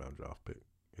second-round draft pick.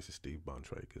 This is Steve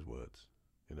Bontrager's words,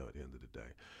 at the end of the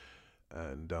day.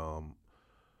 And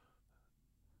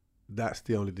that's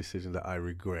the only decision that I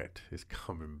regret is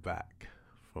coming back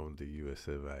from the US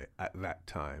of A at that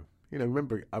time. You know,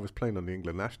 remember I was playing on the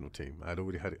England national team. I've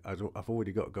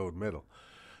already got a gold medal.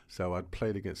 So I'd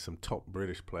played against some top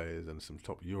British players and some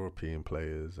top European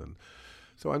players, and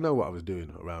so I know what I was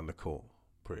doing around the court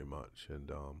pretty much.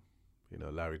 And you know,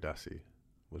 Larry Dassey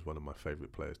was one of my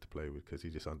favourite players to play with because he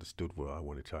just understood what I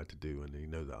wanted to try to do, and he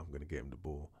knows that I'm going to get him the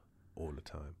ball all the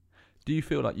time. Do you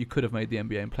feel like you could have made the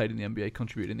NBA and played in the NBA,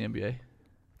 contributed in the NBA?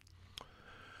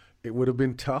 It would have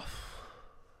been tough.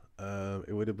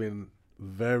 It would have been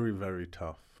very, very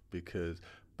tough because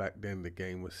back then the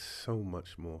game was so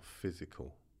much more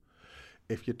physical.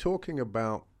 If you're talking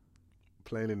about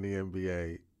playing in the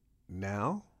NBA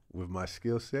now with my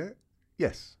skill set,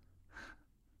 yes.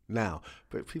 Now,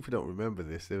 but people don't remember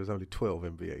this. There was only 12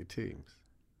 NBA teams,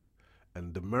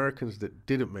 and the Americans that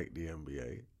didn't make the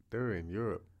NBA, they're in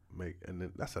Europe. And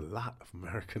then that's a lot of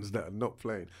Americans that are not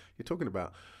playing. You're talking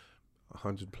about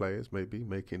 100 players maybe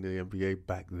making the NBA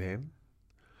back then.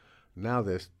 Now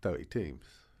there's 30 teams.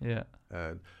 Yeah,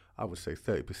 and I would say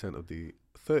 30% of the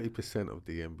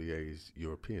NBA is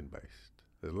European based.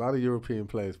 There's a lot of European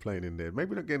players playing in there.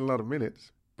 Maybe not getting a lot of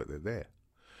minutes, but they're there.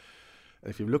 And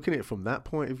if you're looking at it from that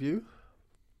point of view,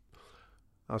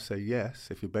 I'll say yes.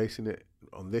 If you're basing it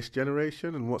on this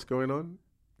generation and what's going on,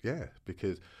 yeah,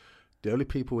 because the only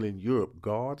people in Europe,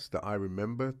 guards, that I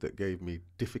remember that gave me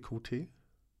difficulty,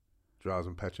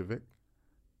 Drazen Petrovic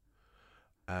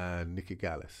and Nicky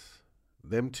Gallis.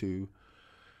 Them two,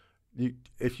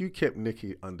 if you kept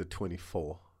Nicky under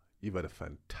 24, you've had a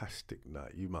fantastic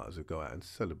night. You might as well go out and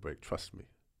celebrate, trust me.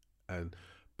 And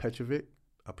Petrovic,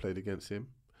 I played against him.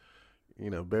 You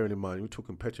know, bearing in mind, we're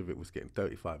talking Petrovic was getting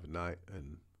 35 a night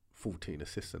and 14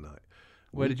 assists a night.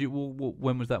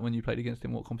 When was that when you played against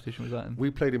him? What competition was that in? We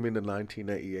played him in the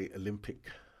 1988 Olympic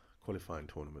qualifying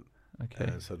tournament. Okay.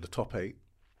 And so the top 8.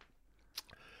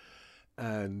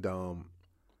 And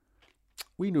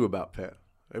we knew about Pet.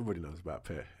 Everybody knows about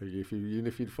Pet. If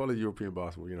you follow European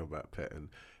basketball, you know about Pet. And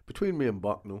between me and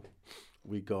Bucknell,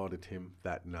 we guarded him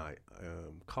that night.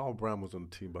 Carl Brown was on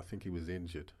the team, but I think he was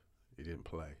injured. He didn't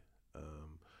play.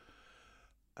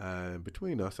 And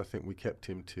between us, I think we kept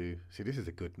him to... See, this is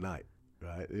a good night,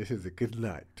 right? This is a good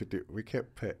night to do. We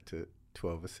kept Pet to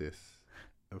 12 assists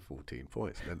and 14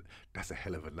 points. And that's a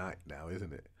hell of a night now,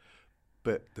 isn't it?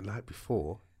 But the night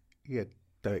before, he had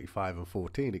 35 and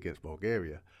 14 against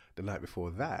Bulgaria. The night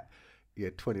before that, he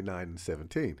had 29 and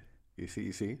 17. You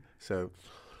see? So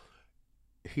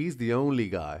he's the only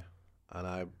guy,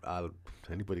 and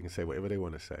anybody can say whatever they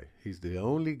want to say. He's the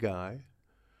only guy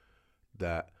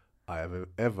that I have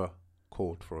ever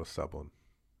called for a sub on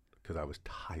because I was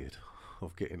tired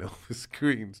of getting over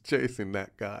screens chasing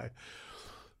that guy.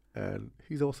 And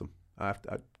he's awesome. I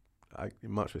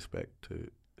much respect to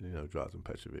Drazen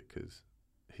Petrovic because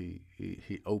he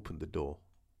opened the door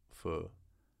for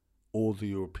all the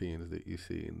Europeans that you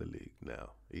see in the league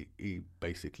now. He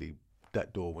basically,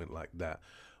 that door went like that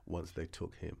once they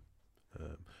took him.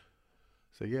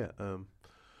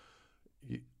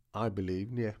 I believe,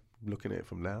 looking at it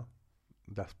from now,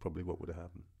 that's probably what would have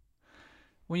happened.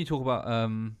 When you talk about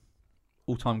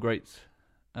all-time greats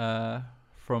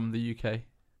from the UK,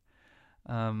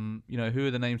 who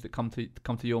are the names that come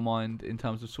to your mind in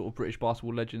terms of sort of British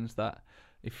basketball legends that,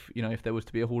 if there was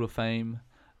to be a Hall of Fame,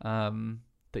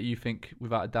 that you think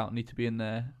without a doubt need to be in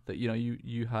there, that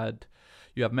you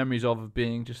have memories of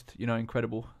being just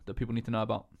incredible, that people need to know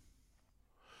about?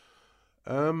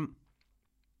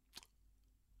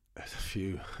 There's a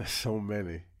few. There's so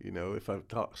many. If I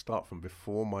start from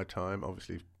before my time,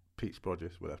 obviously Pete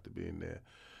Sprogis would have to be in there.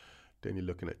 Then you're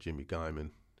looking at Jimmy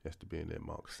Guyman, he has to be in there.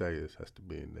 Mark Sayers has to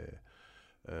be in there.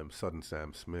 Sudden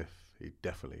Sam Smith, he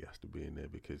definitely has to be in there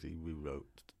because he rewrote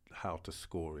how to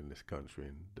score in this country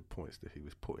and the points that he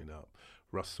was putting up.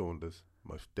 Russ Saunders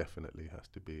most definitely has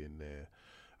to be in there.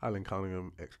 Alan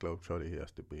Cunningham, ex-Globetrotter, he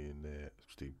has to be in there.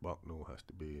 Steve Bucknell has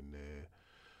to be in there.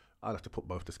 I'd have to put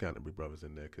both the Scantlebury brothers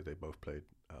in there because they both played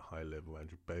at a high level.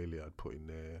 Andrew Bailey I'd put in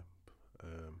there.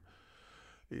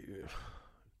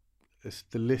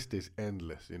 The list is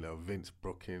endless. Vince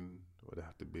Brookin would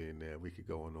have to be in there. We could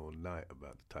go on all night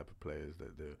about the type of players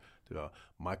that there are.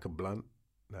 Michael Blunt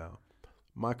now.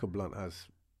 Michael Blunt has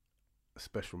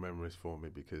special memories for me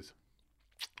because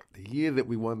the year that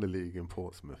we won the league in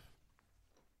Portsmouth,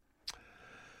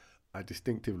 I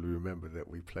distinctively remember that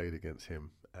we played against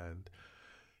him and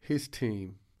his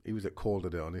team, he was at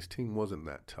Calderdale and his team wasn't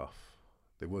that tough.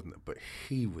 They wasn't, but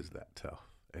he was that tough.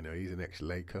 He's an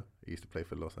ex-Laker. He used to play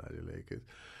for Los Angeles Lakers.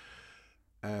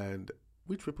 And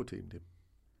we triple-teamed him.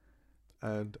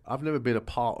 And I've never been a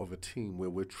part of a team where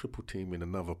we're triple-teaming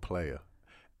another player.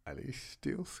 And he's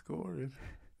still scoring.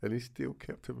 and he still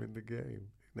kept him in the game.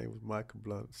 His name was Michael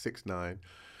Blunt, 6'9".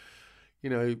 You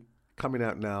know, coming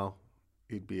out now,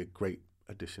 he'd be a great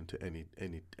addition to any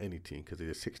team because he's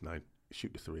a 6'9",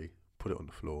 shoot the three, put it on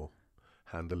the floor,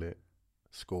 handle it,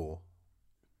 score.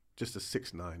 Just a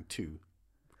 6'9" 2,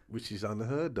 which is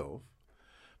unheard of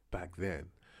back then.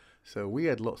 So we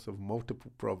had lots of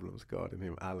multiple problems guarding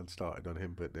him. Alan started on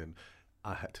him, but then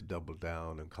I had to double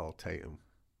down, and Carl Tatum.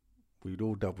 We'd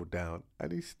all double down,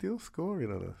 and he's still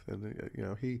scoring on us. And you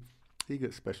know, he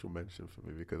gets special mention for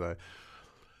me because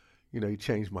he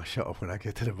changed my shot up when I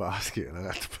get to the basket, and I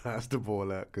have to pass the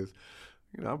ball out because,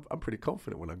 you know, I'm pretty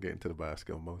confident when I'm getting to the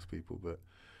basket on most people, but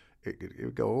it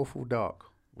would go awful dark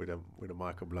with a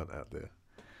Michael Blunt out there.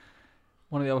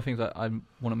 One of the other things I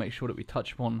want to make sure that we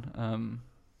touch upon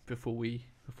before we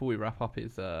wrap up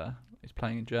is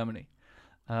playing in Germany.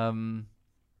 One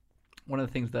of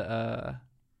the things that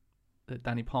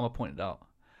Danny Palmer pointed out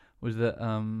was that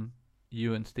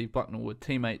you and Steve Bucknell were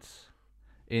teammates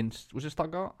in, was it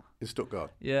Stuttgart? In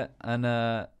Stuttgart. Yeah, and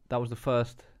that was the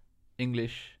first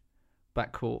English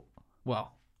backcourt,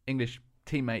 English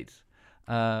teammates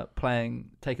taking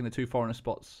the two foreigner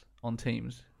spots on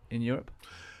teams in Europe.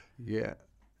 Yeah,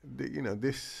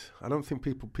 this, I don't think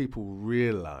people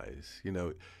realise,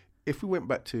 if we went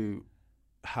back to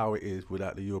how it is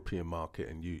without the European market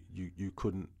and you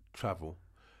couldn't travel,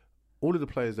 all of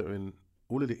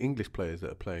the English players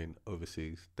that are playing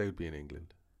overseas, they would be in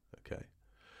England, okay?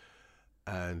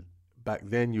 And back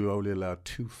then you were only allowed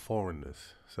 2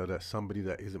 foreigners, so that's somebody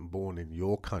that isn't born in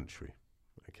your country,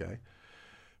 okay?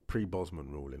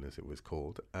 Pre-Bosman ruling, as it was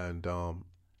called. And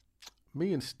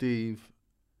me and Steve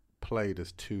played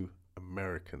as 2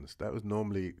 Americans. That was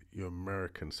normally your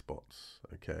American spots,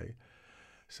 okay?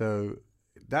 So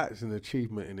that's an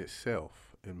achievement in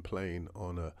itself in playing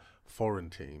on a foreign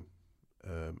team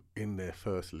in their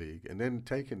first league, and then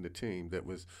taking the team that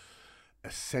was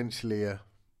essentially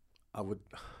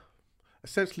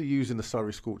using the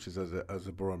Surrey Scorchers as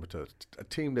a barometer, a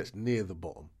team that's near the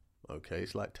bottom, okay?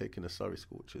 It's like taking a Surrey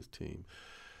Scorchers team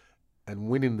and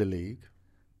winning the league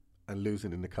and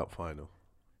losing in the cup final.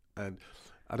 And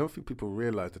I don't think people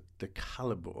realise the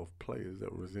calibre of players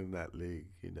that was in that league.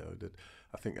 That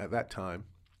I think at that time,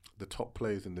 the top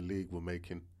players in the league were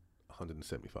making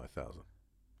 175,000.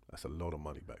 That's a lot of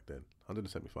money back then.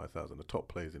 175,000. The top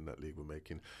players in that league were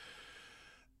making.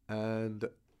 And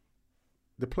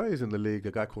the players in the league,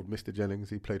 a guy called Mr. Jennings,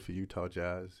 he played for Utah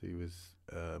Jazz. He was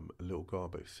a little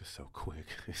guard, but he's just so quick.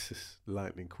 It's just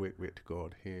lightning quick. We had to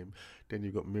guard him. Then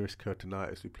you've got Miris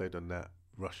Kurtanaitis, who played on that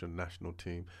Russian national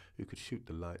team, who could shoot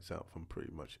the lights out from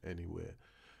pretty much anywhere.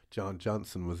 John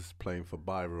Johnson was playing for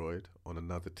Bayreuth on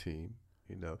another team.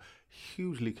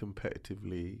 Hugely competitive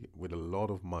league with a lot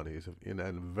of money,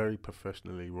 and very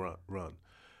professionally run.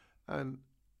 And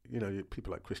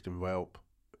people like Christian Welp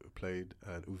played,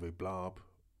 and Uwe Blab.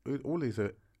 All these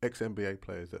are ex-NBA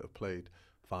players that have played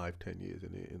 5-10 years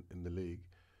in the league.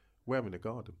 We're having to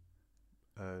guard them,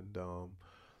 and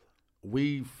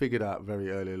we figured out very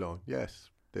early on. Yes,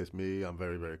 there's me. I'm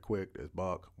very, very quick. There's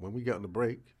Bark. When we get on the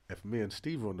break, if me and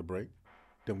Steve are on the break,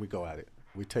 then we go at it.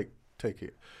 We take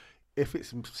it. If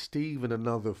it's Steve and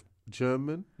another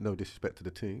German, no disrespect to the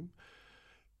team,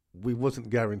 we wasn't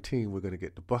guaranteeing we're going to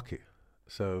get the bucket.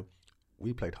 So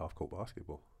we played half-court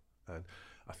basketball. And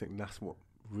I think that's what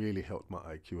really helped my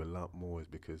IQ a lot more, is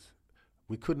because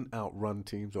we couldn't outrun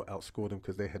teams or outscore them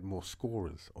because they had more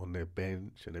scorers on their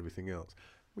bench and everything else.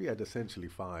 We had essentially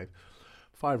five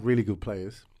really good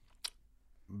players.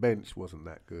 Bench wasn't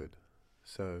that good.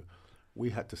 So we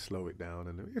had to slow it down.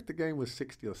 And if the game was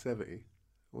 60 or 70,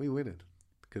 we win it,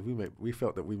 because we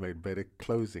felt that we made better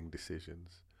closing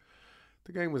decisions.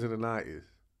 The game was in the 90s,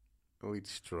 and we'd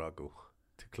struggle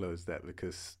to close that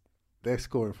because they're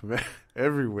scoring from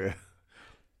everywhere.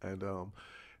 And it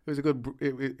was a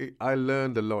good. I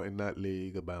learned a lot in that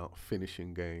league about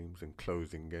finishing games and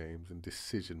closing games and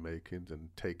decision making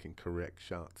and taking correct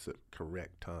shots at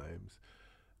correct times.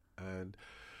 And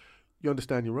you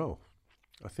understand your role.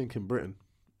 I think in Britain,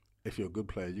 if you're a good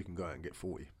player, you can go out and get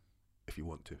 40. If you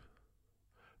want to.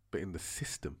 But in the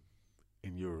system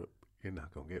in Europe, you're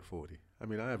not going to get 40. I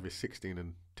mean, I averaged 16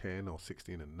 and 10 or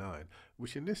 16 and 9,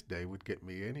 which in this day would get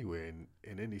me anywhere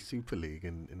in any Super League,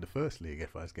 in the first league,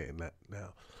 if I was getting that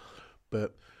now.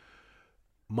 But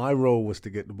my role was to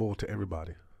get the ball to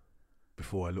everybody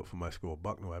before I looked for my score.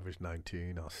 Bucknell averaged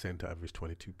 19. Our centre averaged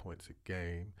 22 points a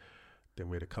game. Then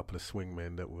we had a couple of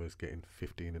swingmen that was getting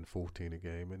 15 and 14 a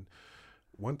game. And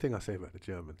one thing I say about the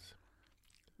Germans,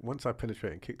 once I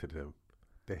penetrate and kick to them,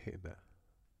 they're hitting that.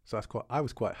 So I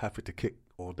was quite happy to kick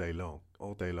all day long,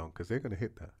 because they're going to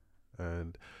hit that.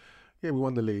 And Yeah, we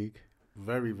won the league.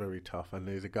 Very, very tough. And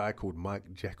there's a guy called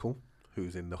Mike Jekyll,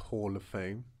 who's in the Hall of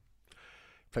Fame.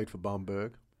 Played for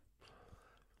Bamberg.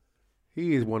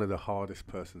 He is one of the hardest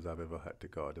persons I've ever had to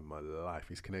guard in my life.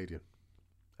 He's Canadian.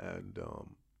 And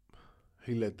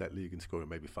he led that league in scoring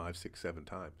maybe 5, 6, 7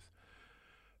 times.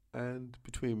 And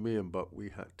between me and Buck, we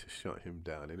had to shut him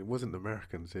down. And it wasn't the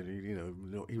Americans.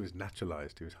 And he was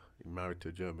naturalized. He was married to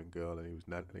a German girl, and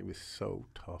he was so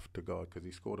tough to guard because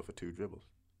he scored off of 2 dribbles.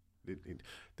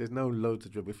 There's no loads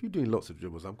of dribbles. If you're doing lots of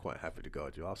dribbles, I'm quite happy to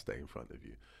guard you. I'll stay in front of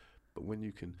you. But when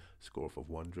you can score off of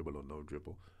 1 dribble or no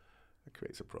dribble, it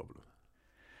creates a problem.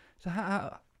 So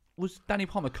how was Danny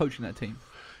Palmer coaching that team?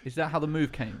 Is that how the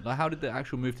move came? Like, how did the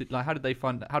actual move how did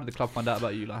the club find out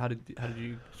about you? Like, how did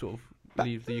you sort of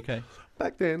leave the UK?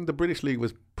 Back then, the British League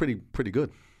was pretty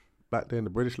good. Back then, the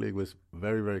British League was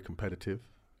very, very competitive.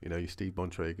 Your Steve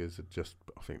Bontrager's had just,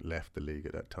 I think, left the league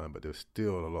at that time, but there was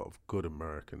still a lot of good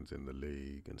Americans in the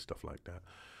league and stuff like that.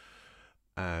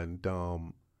 And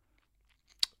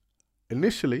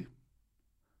initially,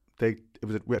 we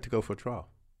had to go for a trial.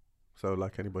 So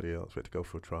like anybody else, we had to go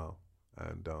for a trial.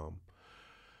 And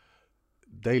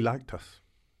they liked us.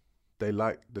 They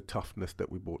liked the toughness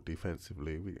that we brought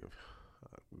defensively.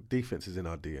 Defense is in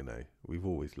our DNA. We've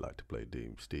always liked to play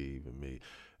Steve and me.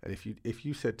 And if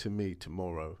you said to me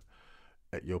tomorrow,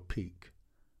 at your peak,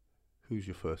 who's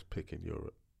your first pick in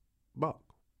Europe? Buck.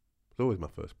 It's always my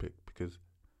first pick because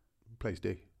he plays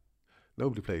D.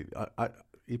 Nobody plays.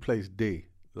 He plays D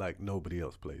like nobody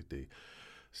else plays D.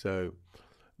 So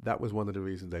that was one of the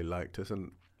reasons they liked us.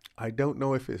 And I don't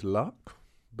know if it's luck,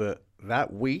 but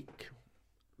that week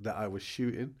that I was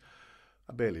shooting,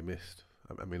 I barely missed.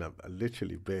 I mean, I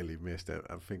literally barely missed.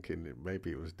 I'm thinking maybe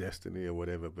it was destiny or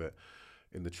whatever, but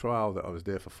in the trial that I was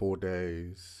there for 4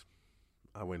 days,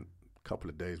 I went a couple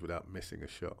of days without missing a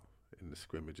shot in the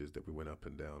scrimmages that we went up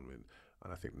and down with.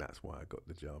 And I think that's why I got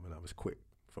the job. And I was quick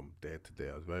from there to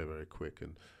there. I was very, very quick.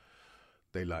 And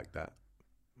they liked that.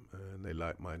 And they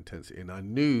liked my intensity. And I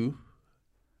knew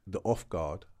the off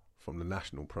guard from the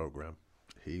national program.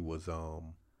 He was,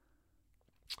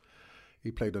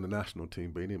 he played on the national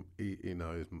team, but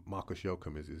Marcus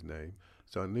Joachim is his name.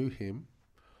 So I knew him.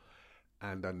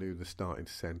 And I knew the starting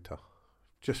centre.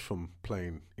 Just from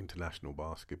playing international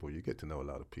basketball, you get to know a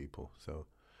lot of people. So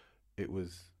it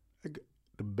was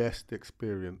the best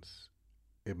experience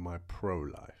in my pro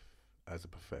life as a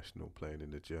professional playing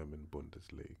in the German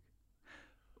Bundesliga.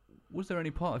 Was there any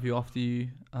part of you after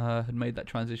you had made that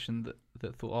transition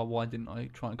that thought, oh, why didn't I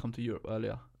try and come to Europe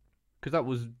earlier? Because that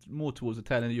was more towards the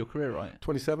tail end of your career, right?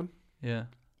 27? Yeah.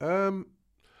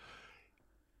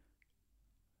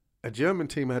 A German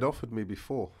team had offered me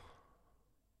before.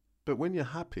 But when you're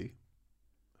happy,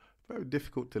 very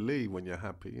difficult to leave when you're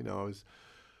happy. I was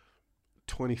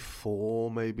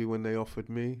 24 maybe when they offered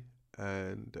me.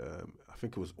 And I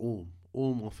think it was Ulm.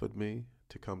 Ulm offered me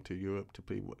to come to Europe to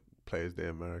play as their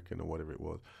American or whatever it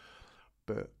was.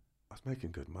 But I was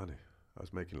making good money. I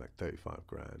was making like 35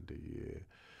 grand a year.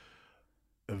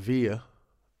 Avia,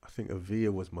 I think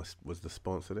Avia was the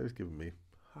sponsor. They was giving me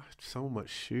so much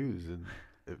shoes, and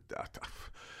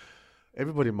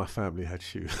everybody in my family had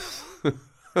shoes.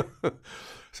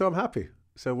 So I'm happy.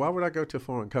 So why would I go to a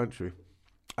foreign country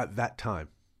at that time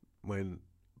when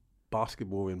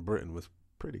basketball in Britain was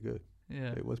pretty good?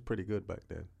 Yeah, it was pretty good back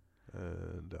then.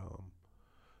 And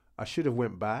I should have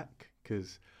went back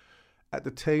because at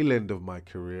the tail end of my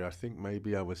career, I think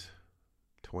maybe I was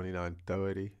 29,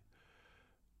 30.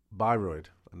 Bayreuth,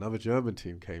 another German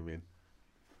team, came in.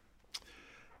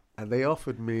 And they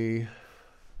offered me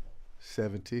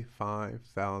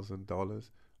 $75,000.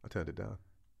 I turned it down.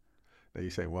 Now you're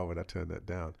saying, why would I turn that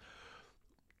down?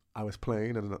 I was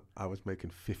playing and I was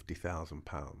making £50,000.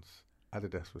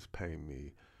 Adidas was paying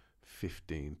me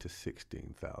 £15,000 to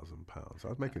 £16,000. I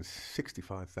was making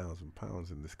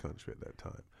 £65,000 in this country at that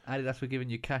time. Adidas were giving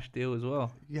you cash deal as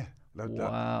well. Yeah.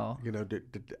 Wow. The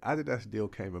Adidas deal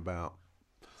came about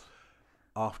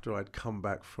after I'd come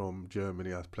back from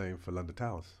Germany. I was playing for London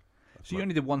Towers. So you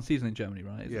only did 1 season in Germany,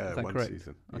 right? Is that one correct?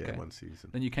 Season. Okay. Yeah, 1 season.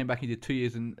 Then you came back and you did 2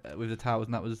 years with the Towers,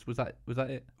 and that was that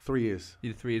it? 3 years.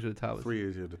 You did 3 years with the Towers. 3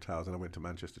 years with the Towers, and I went to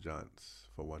Manchester Giants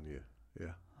for 1 year.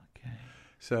 Yeah. Okay.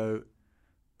 So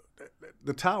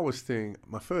the Towers thing,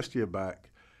 my first year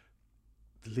back,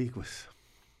 the league was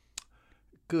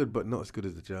good, but not as good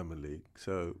as the German league.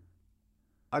 So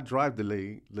I drive the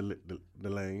lane,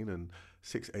 and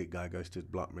 6'8" guy goes to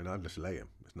block me, and I just lay him.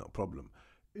 It's not a problem.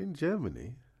 In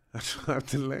Germany, I drive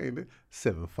the lane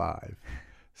 7'5",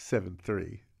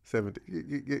 7'3", 7.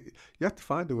 You have to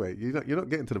find a way. You're not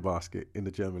getting to the basket in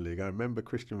the German league. I remember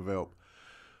Christian Velp.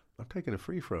 I'm taking a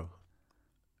free throw,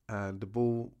 and the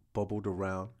ball bobbled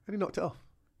around, and he knocked it off.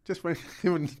 Just went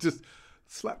and just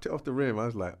slapped it off the rim. I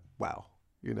was like, wow,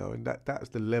 and that's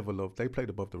the level of, they played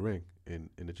above the ring in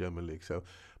the German league. So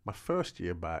my first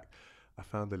year back, I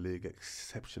found the league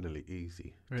exceptionally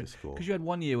easy to score. Because you had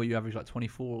 1 year where you averaged like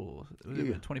 24,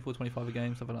 24, 25 a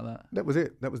game, something like that. That was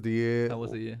it. That was the year. That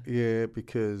was the year. Yeah,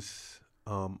 because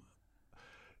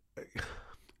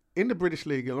in the British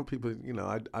league, a lot of people,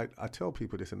 I tell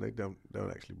people this and they don't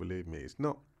actually believe me. It's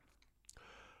not.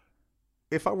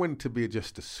 If I went to be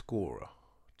just a scorer,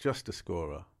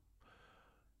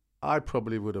 I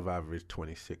probably would have averaged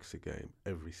 26 a game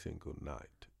every single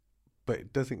night. But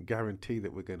it doesn't guarantee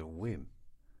that we're going to win.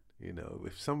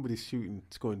 If somebody's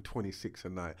scoring 26 a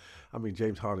night, I mean,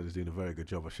 James Harden is doing a very good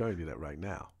job of showing you that right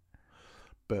now.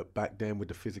 But back then, with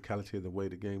the physicality of the way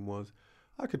the game was,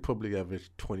 I could probably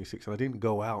average 26. And I didn't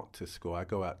go out to score. I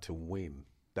go out to win.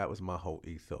 That was my whole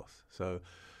ethos. So,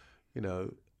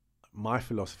 my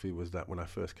philosophy was that when I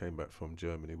first came back from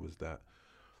Germany was that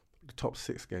the top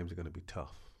 6 games are going to be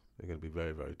tough. They're going to be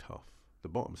very, very tough. The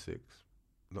bottom 6,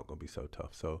 not going to be so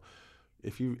tough. So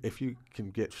if you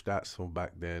can get stats from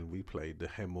back then, we played the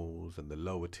Hemmels and the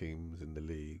lower teams in the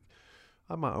league.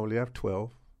 I might only have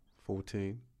 12,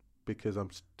 14, because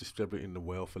I'm distributing the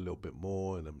wealth a little bit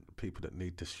more, and people that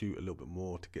need to shoot a little bit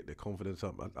more to get their confidence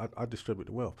up, I distribute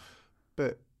the wealth.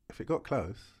 But if it got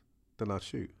close, then I'd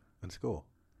shoot and score.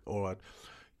 Or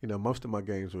most of my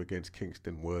games were against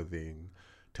Kingston, Worthing,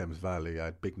 Thames Valley. I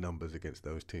had big numbers against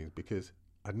those teams because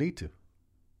I need to.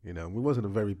 We wasn't a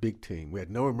very big team. We had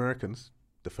no Americans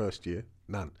the first year,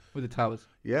 none. With the Towers?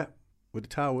 Yeah, with the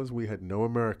Towers, we had no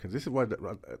Americans. This is why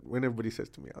when everybody says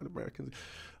to me, Americans,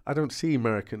 I don't see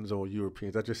Americans or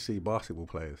Europeans. I just see basketball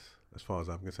players, as far as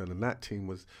I'm concerned. And that team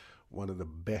was one of the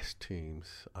best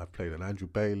teams I've played on. Andrew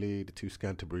Bailey, the 2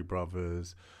 Scanterbury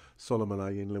brothers, Solomon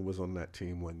Ayinla was on that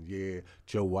team 1 year.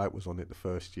 Joe White was on it the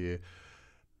first year.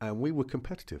 And we were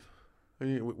competitive. I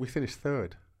mean, we finished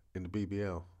 3rd in the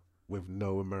BBL with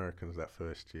no Americans that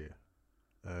first year.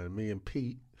 And me and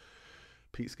Pete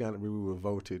Scanterbury, we were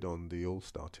voted on the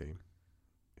All-Star team,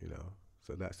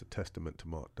 So that's a testament to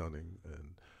Mark Dunning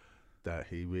and that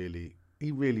he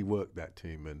really worked that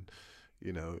team. And,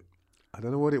 I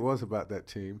don't know what it was about that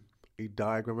team. He'd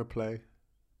diagram a play.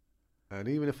 And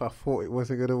even if I thought it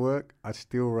wasn't going to work, I'd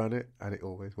still run it, and it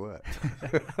always worked.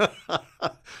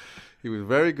 He was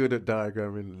very good at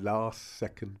diagramming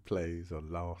last-second plays or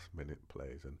last-minute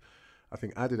plays. And I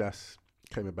think Adidas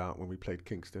came about when we played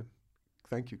Kingston.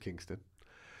 Thank you, Kingston.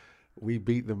 We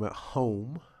beat them at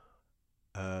home.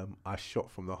 I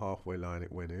shot from the halfway line,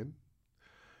 it went in.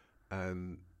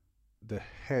 And the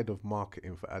head of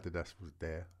marketing for Adidas was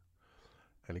there.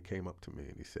 And he came up to me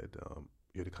and he said,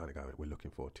 you're the kind of guy that we're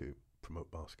looking for to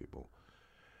promote basketball.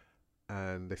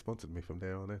 And they sponsored me from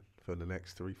there on in for the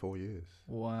next 3-4 years.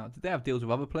 Wow. Did they have deals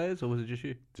with other players, or was it just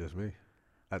you? Just me.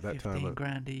 At that 15 time.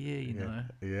 $15,000 a year, you know.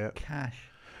 Yeah. Cash.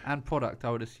 And product,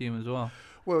 I would assume, as well.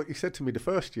 Well, he said to me the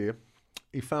first year,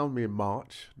 he found me in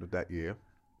March of that year,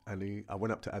 and I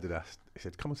went up to Adidas. He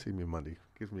said, come and see me on Monday.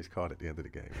 Gives me his card at the end of the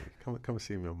game. Come and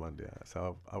see me on Monday.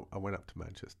 So I went up to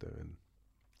Manchester, and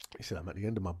he said, I'm at the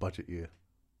end of my budget year.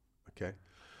 Okay?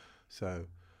 So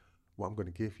what I'm going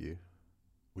to give you,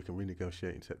 we can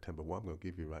renegotiate in September. What I'm going to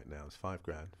give you right now is $5,000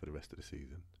 for the rest of the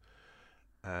season.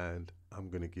 And I'm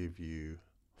going to give you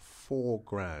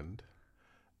 $4,000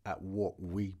 at what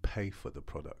we pay for the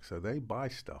product. So they buy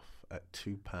stuff at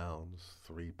 £2, £3.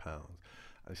 And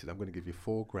I said, I'm going to give you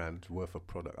 $4,000 worth of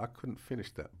product. I couldn't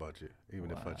finish that budget,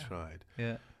 even if I tried.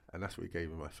 Yeah. And that's what he gave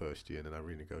me my first year, and then I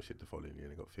renegotiated the following year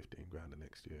and I got $15,000 the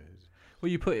next year. Were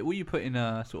you put in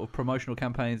sort of promotional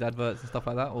campaigns, adverts and stuff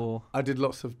like that, or? I did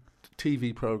lots of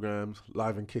TV programs,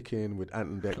 Live and Kick In with Ant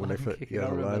and Deck when they first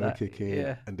Live and Kick In,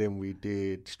 yeah. And then we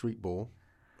did Street Ball.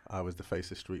 I was the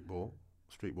face of Street Ball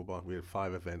bar. We had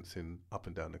 5 events up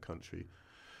and down the country,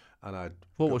 and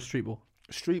What was Street Ball?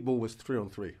 Street Ball was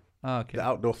 3-on-3. Oh, okay. The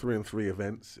outdoor 3-on-3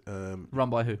 events. Run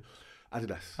by who?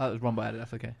 Adidas. Oh, it was run by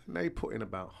Adidas, okay. And they put in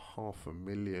about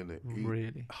 $500,000 at each.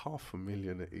 Really?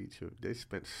 $500,000 at each. They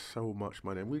spent so much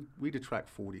money. And we'd attract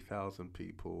 40,000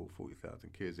 people,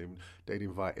 40,000 kids. And they'd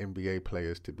invite NBA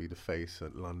players to be the face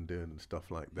at London and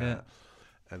stuff like that. Yeah.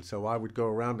 And so I would go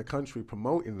around the country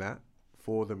promoting that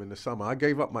for them in the summer. I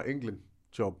gave up my England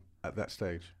job at that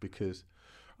stage because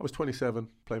I was 27,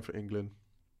 playing for England.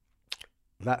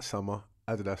 That summer,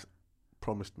 Adidas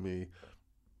promised me,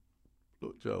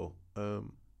 look, Joel,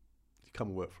 you come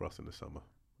and work for us in the summer,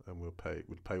 and we'd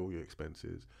pay all your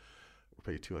expenses. We'll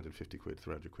pay you 250 quid,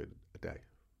 300 quid a day.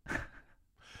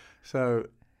 So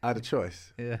I had a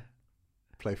choice. Yeah.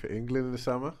 Play for England in the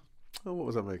summer oh, what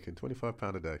was I making?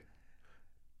 £25 a day.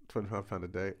 £25 a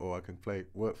day, or I can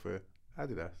work for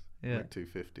Adidas. Yeah. Make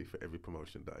 $250 for every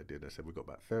promotion that I did. I said, we've got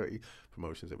about 30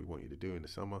 promotions that we want you to do in the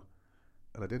summer.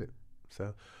 And I did it.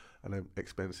 So, and then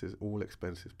all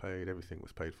expenses paid, everything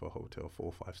was paid for a hotel, 4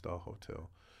 or 5-star hotel.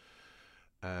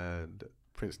 And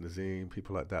Prince Nazim,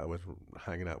 people like that, I was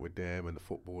hanging out with them and the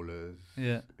footballers.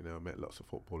 Yeah. You know, I met lots of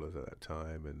footballers at that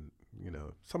time. And, you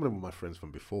know, some of them were my friends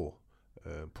from before.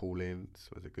 Paul Ince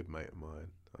was a good mate of mine.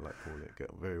 I like Paul Ince, get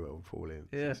on very well with Paul Ince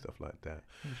and stuff like that.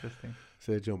 Interesting.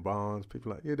 Sir John Barnes,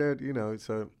 people like, you know,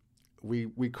 so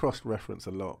we cross-reference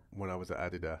a lot when I was at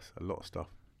Adidas. A lot of stuff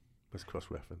was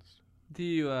cross-referenced. Do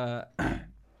you,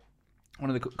 one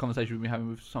of the conversations we've been having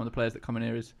with some of the players that come in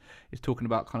here is talking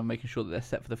about kind of making sure that they're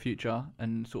set for the future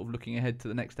and sort of looking ahead to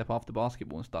the next step after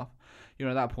basketball and stuff. You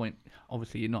know, at that point,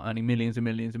 obviously you're not earning millions and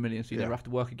millions and millions, so you never have to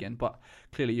work again, but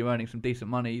clearly you're earning some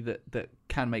decent money that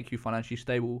can make you financially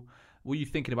stable. Were you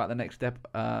thinking about the next step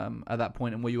at that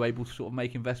point, and were you able to sort of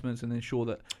make investments and ensure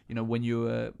that, you know, when you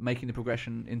were making the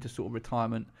progression into sort of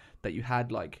retirement, that you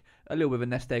had like a little bit of a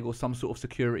nest egg or some sort of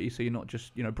security, so you're not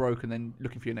just, you know, broke and then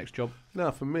looking for your next job?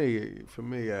 No, for me,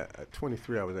 at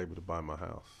 23, I was able to buy my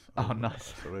house. Oh, nice.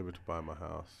 So I was able to buy my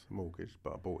house, mortgaged,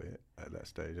 but I bought it at that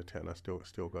stage, and I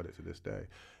still got it to this day.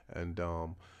 And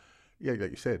yeah,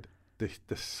 like you said,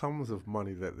 the sums of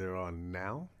money that there are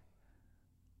now,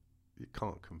 you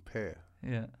can't compare.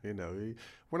 Yeah. You know,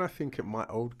 when I think at my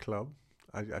old club,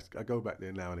 I go back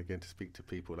there now and again to speak to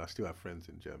people, and I still have friends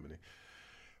in Germany.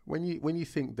 When you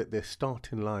think that their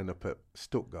starting lineup at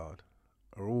Stuttgart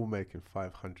are all making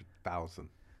 500,000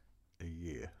 a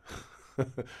year,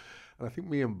 and I think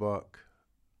me and Buck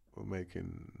were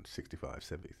making 65,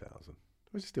 70,000,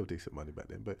 which is still decent money back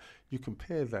then. But you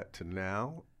compare that to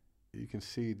now, you can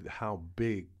see how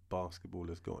big basketball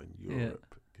has got in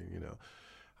Europe. You know.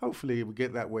 Hopefully, we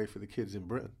get that way for the kids in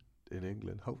Britain, in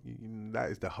England. That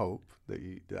is the hope that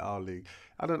our league.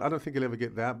 I don't think it'll ever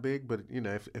get that big, but you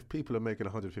know, if people are making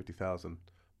 £150,000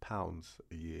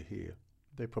 a year here,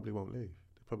 they probably won't leave.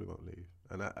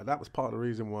 And that was part of the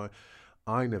reason why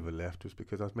I never left, was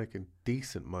because I was making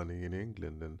decent money in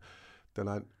England, and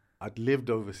then I'd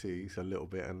lived overseas a little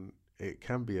bit, and it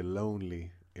can be a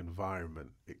lonely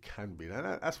environment. It can be,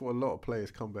 and that's what a lot of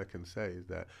players come back and say, is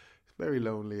that very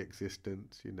lonely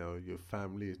existence. You know, your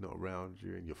family is not around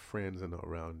you and your friends are not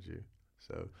around you.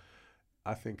 So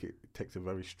I think it takes a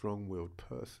very strong-willed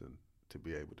person to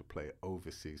be able to play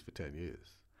overseas for 10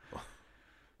 years.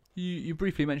 You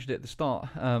briefly mentioned it at the start,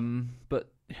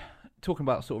 but talking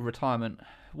about sort of retirement,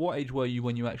 what age were you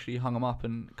when you actually hung them up,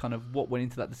 and kind of what went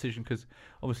into that decision? Because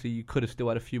obviously you could have still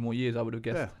had a few more years, I would have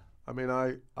guessed. Yeah, I mean,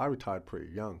 I retired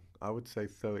pretty young. I would say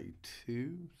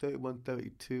 31,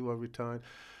 32 I retired.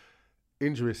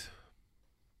 Injuries.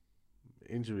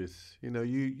 You know,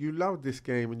 you love this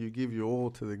game and you give your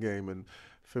all to the game. And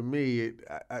for me,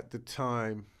 at the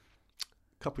time,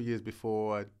 a couple of years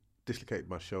before, I dislocated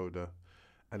my shoulder,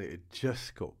 and it had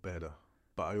just got better.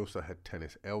 But I also had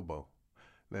tennis elbow.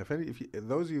 Now, if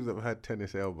those of you that have had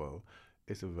tennis elbow,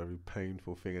 it's a very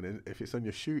painful thing. And if it's on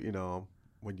your shooting arm,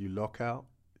 when you lock out,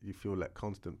 you feel that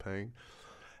constant pain.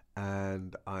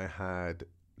 And I had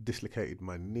dislocated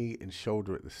my knee and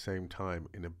shoulder at the same time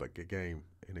in a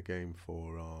game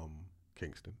for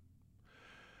Kingston,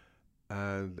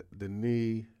 and the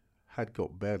knee had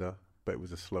got better, but it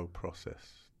was a slow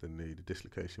process. The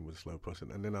dislocation was a slow process,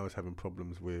 and then I was having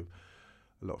problems with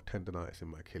a lot of tendonitis in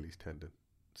my Achilles tendon.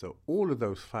 So all of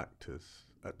those factors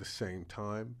at the same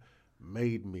time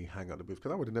made me hang up the boots,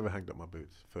 because I would have never hanged up my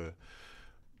boots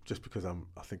just because I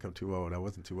think I'm too old. I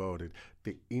wasn't too old.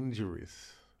 The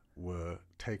injuries were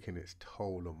taking its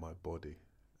toll on my body,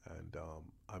 and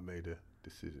I made a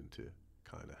decision to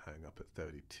kind of hang up at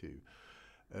 32.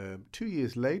 2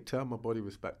 years later, my body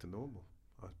was back to normal.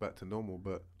 I was back to normal,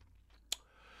 but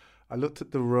I looked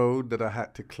at the road that I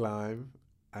had to climb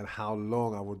and how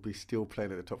long I would be still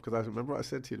playing at the top, because I remember what I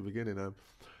said to you at the beginning,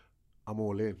 I'm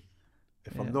all in.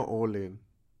 If I'm not all in,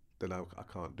 then I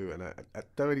can't do it. And at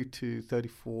 32,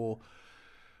 34,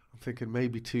 I'm thinking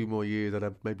maybe 2 more years. I'd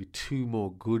have maybe 2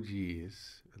 more good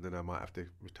years, and then I might have to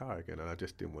retire again. And I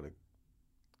just didn't want to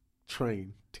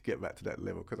train to get back to that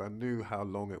level, because I knew how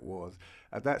long it was.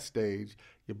 At that stage,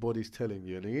 your body's telling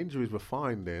you, and the injuries were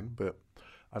fine then, but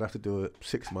I'd have to do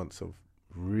 6 months of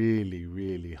really,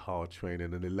 really hard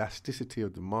training, and the elasticity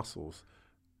of the muscles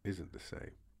isn't the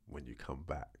same when you come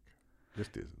back.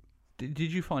 Just isn't. Did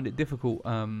you find it difficult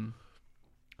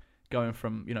going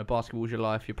from, you know, basketball's your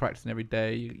life, you're practicing every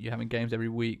day, you're having games every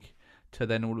week, to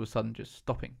then all of a sudden just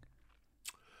stopping?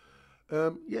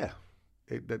 Yeah,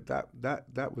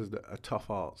 that was a tough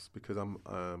ask, because I'm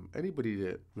anybody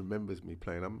that remembers me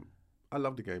playing, I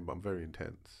love the game, but I'm very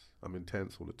intense. I'm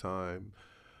intense all the time.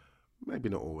 Maybe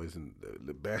not always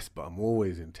the best, but I'm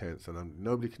always intense, and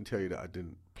nobody can tell you that I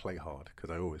didn't play hard, because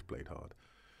I always played hard.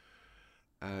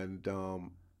 And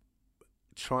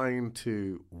trying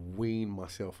to wean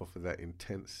myself off of that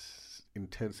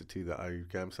intensity that I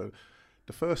gave. So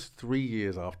the first 3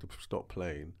 years after I stopped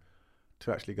playing,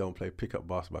 to actually go and play pickup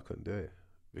basketball, I couldn't do it,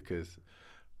 because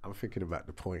I'm thinking about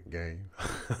the point game.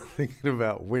 I'm thinking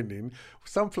about winning.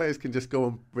 Some players can just go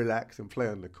and relax and play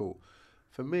on the court.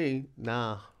 For me,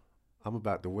 nah, I'm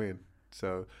about to win.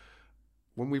 So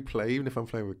when we play, even if I'm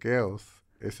playing with girls,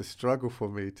 it's a struggle for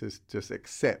me to just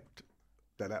accept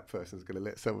that person's going to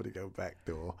let somebody go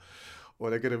backdoor, or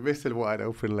they're going to miss a wide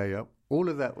open layup. All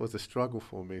of that was a struggle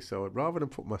for me. So rather than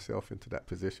put myself into that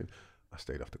position, I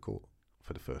stayed off the court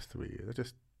for the first 3 years. I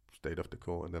just stayed off the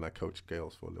court, and then I coached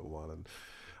girls for a little while, and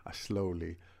I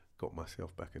slowly got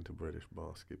myself back into British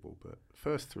basketball. But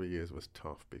first 3 years was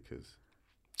tough, because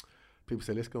people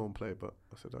say, let's go and play, but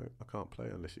I said, I can't play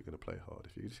unless you're going to play hard.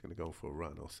 If you're just going to go for a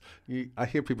run, I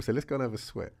hear people say, let's go and have a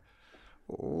sweat.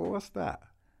 Well, what's that?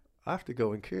 I have to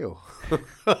go and kill.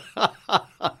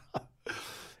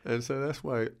 And so that's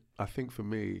why I think for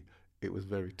me, it was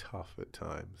very tough at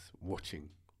times watching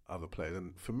other players.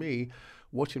 And for me,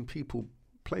 watching people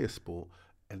play a sport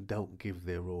and don't give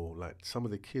their all. Like some of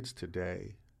the kids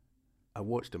today, I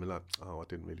watched them and like, I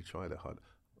didn't really try that hard.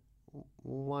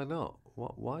 Why not?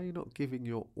 Why are you not giving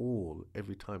your all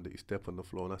every time that you step on the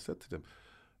floor? And I said to them,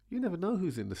 you never know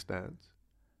who's in the stands.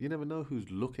 You never know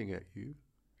who's looking at you.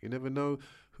 You never know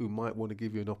who might want to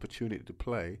give you an opportunity to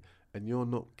play, and you're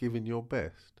not giving your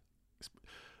best.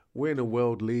 We're in a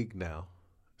world league now,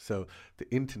 so the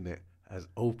internet has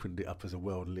opened it up as a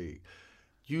world league.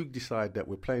 You decide that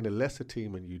we're playing a lesser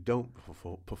team and you don't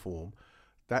perform,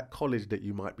 that college that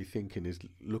you might be thinking is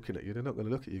looking at you, they're not going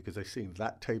to look at you because they've seen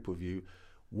that tape of you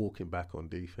walking back on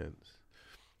defense.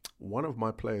 One of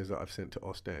my players that I've sent to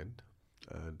Ostend,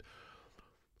 and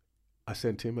I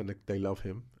sent him and they love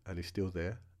him and he's still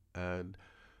there, and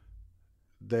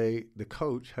the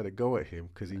coach had a go at him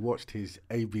because he watched his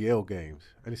ABL games,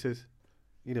 and he says,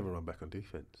 you never run back on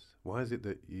defense. Why is it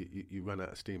that you run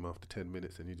out of steam after 10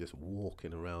 minutes and you're just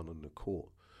walking around on the court?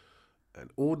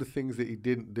 And all the things that he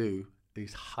didn't do,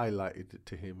 he's highlighted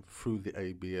to him through the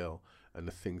ABL and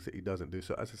the things that he doesn't do.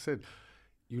 So as I said,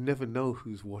 you never know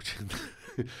who's watching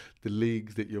the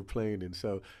leagues that you're playing in.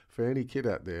 So for any kid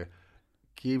out there,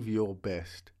 give your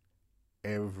best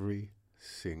every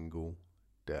single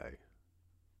day.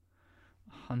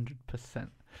 100%.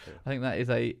 Yeah. I think that is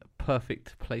a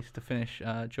perfect place to finish.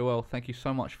 Joel, thank you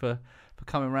so much for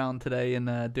coming around today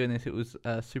and doing this. It was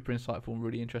super insightful and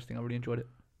really interesting. I really enjoyed it.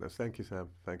 No, thank you, Sam.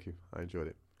 Thank you. I enjoyed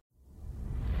it.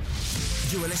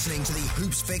 You are listening to the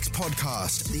Hoops Fix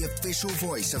podcast, the official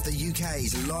voice of the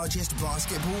UK's largest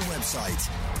basketball website.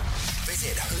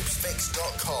 Visit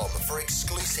hoopsfix.com for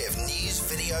exclusive news,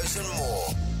 videos and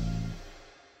more.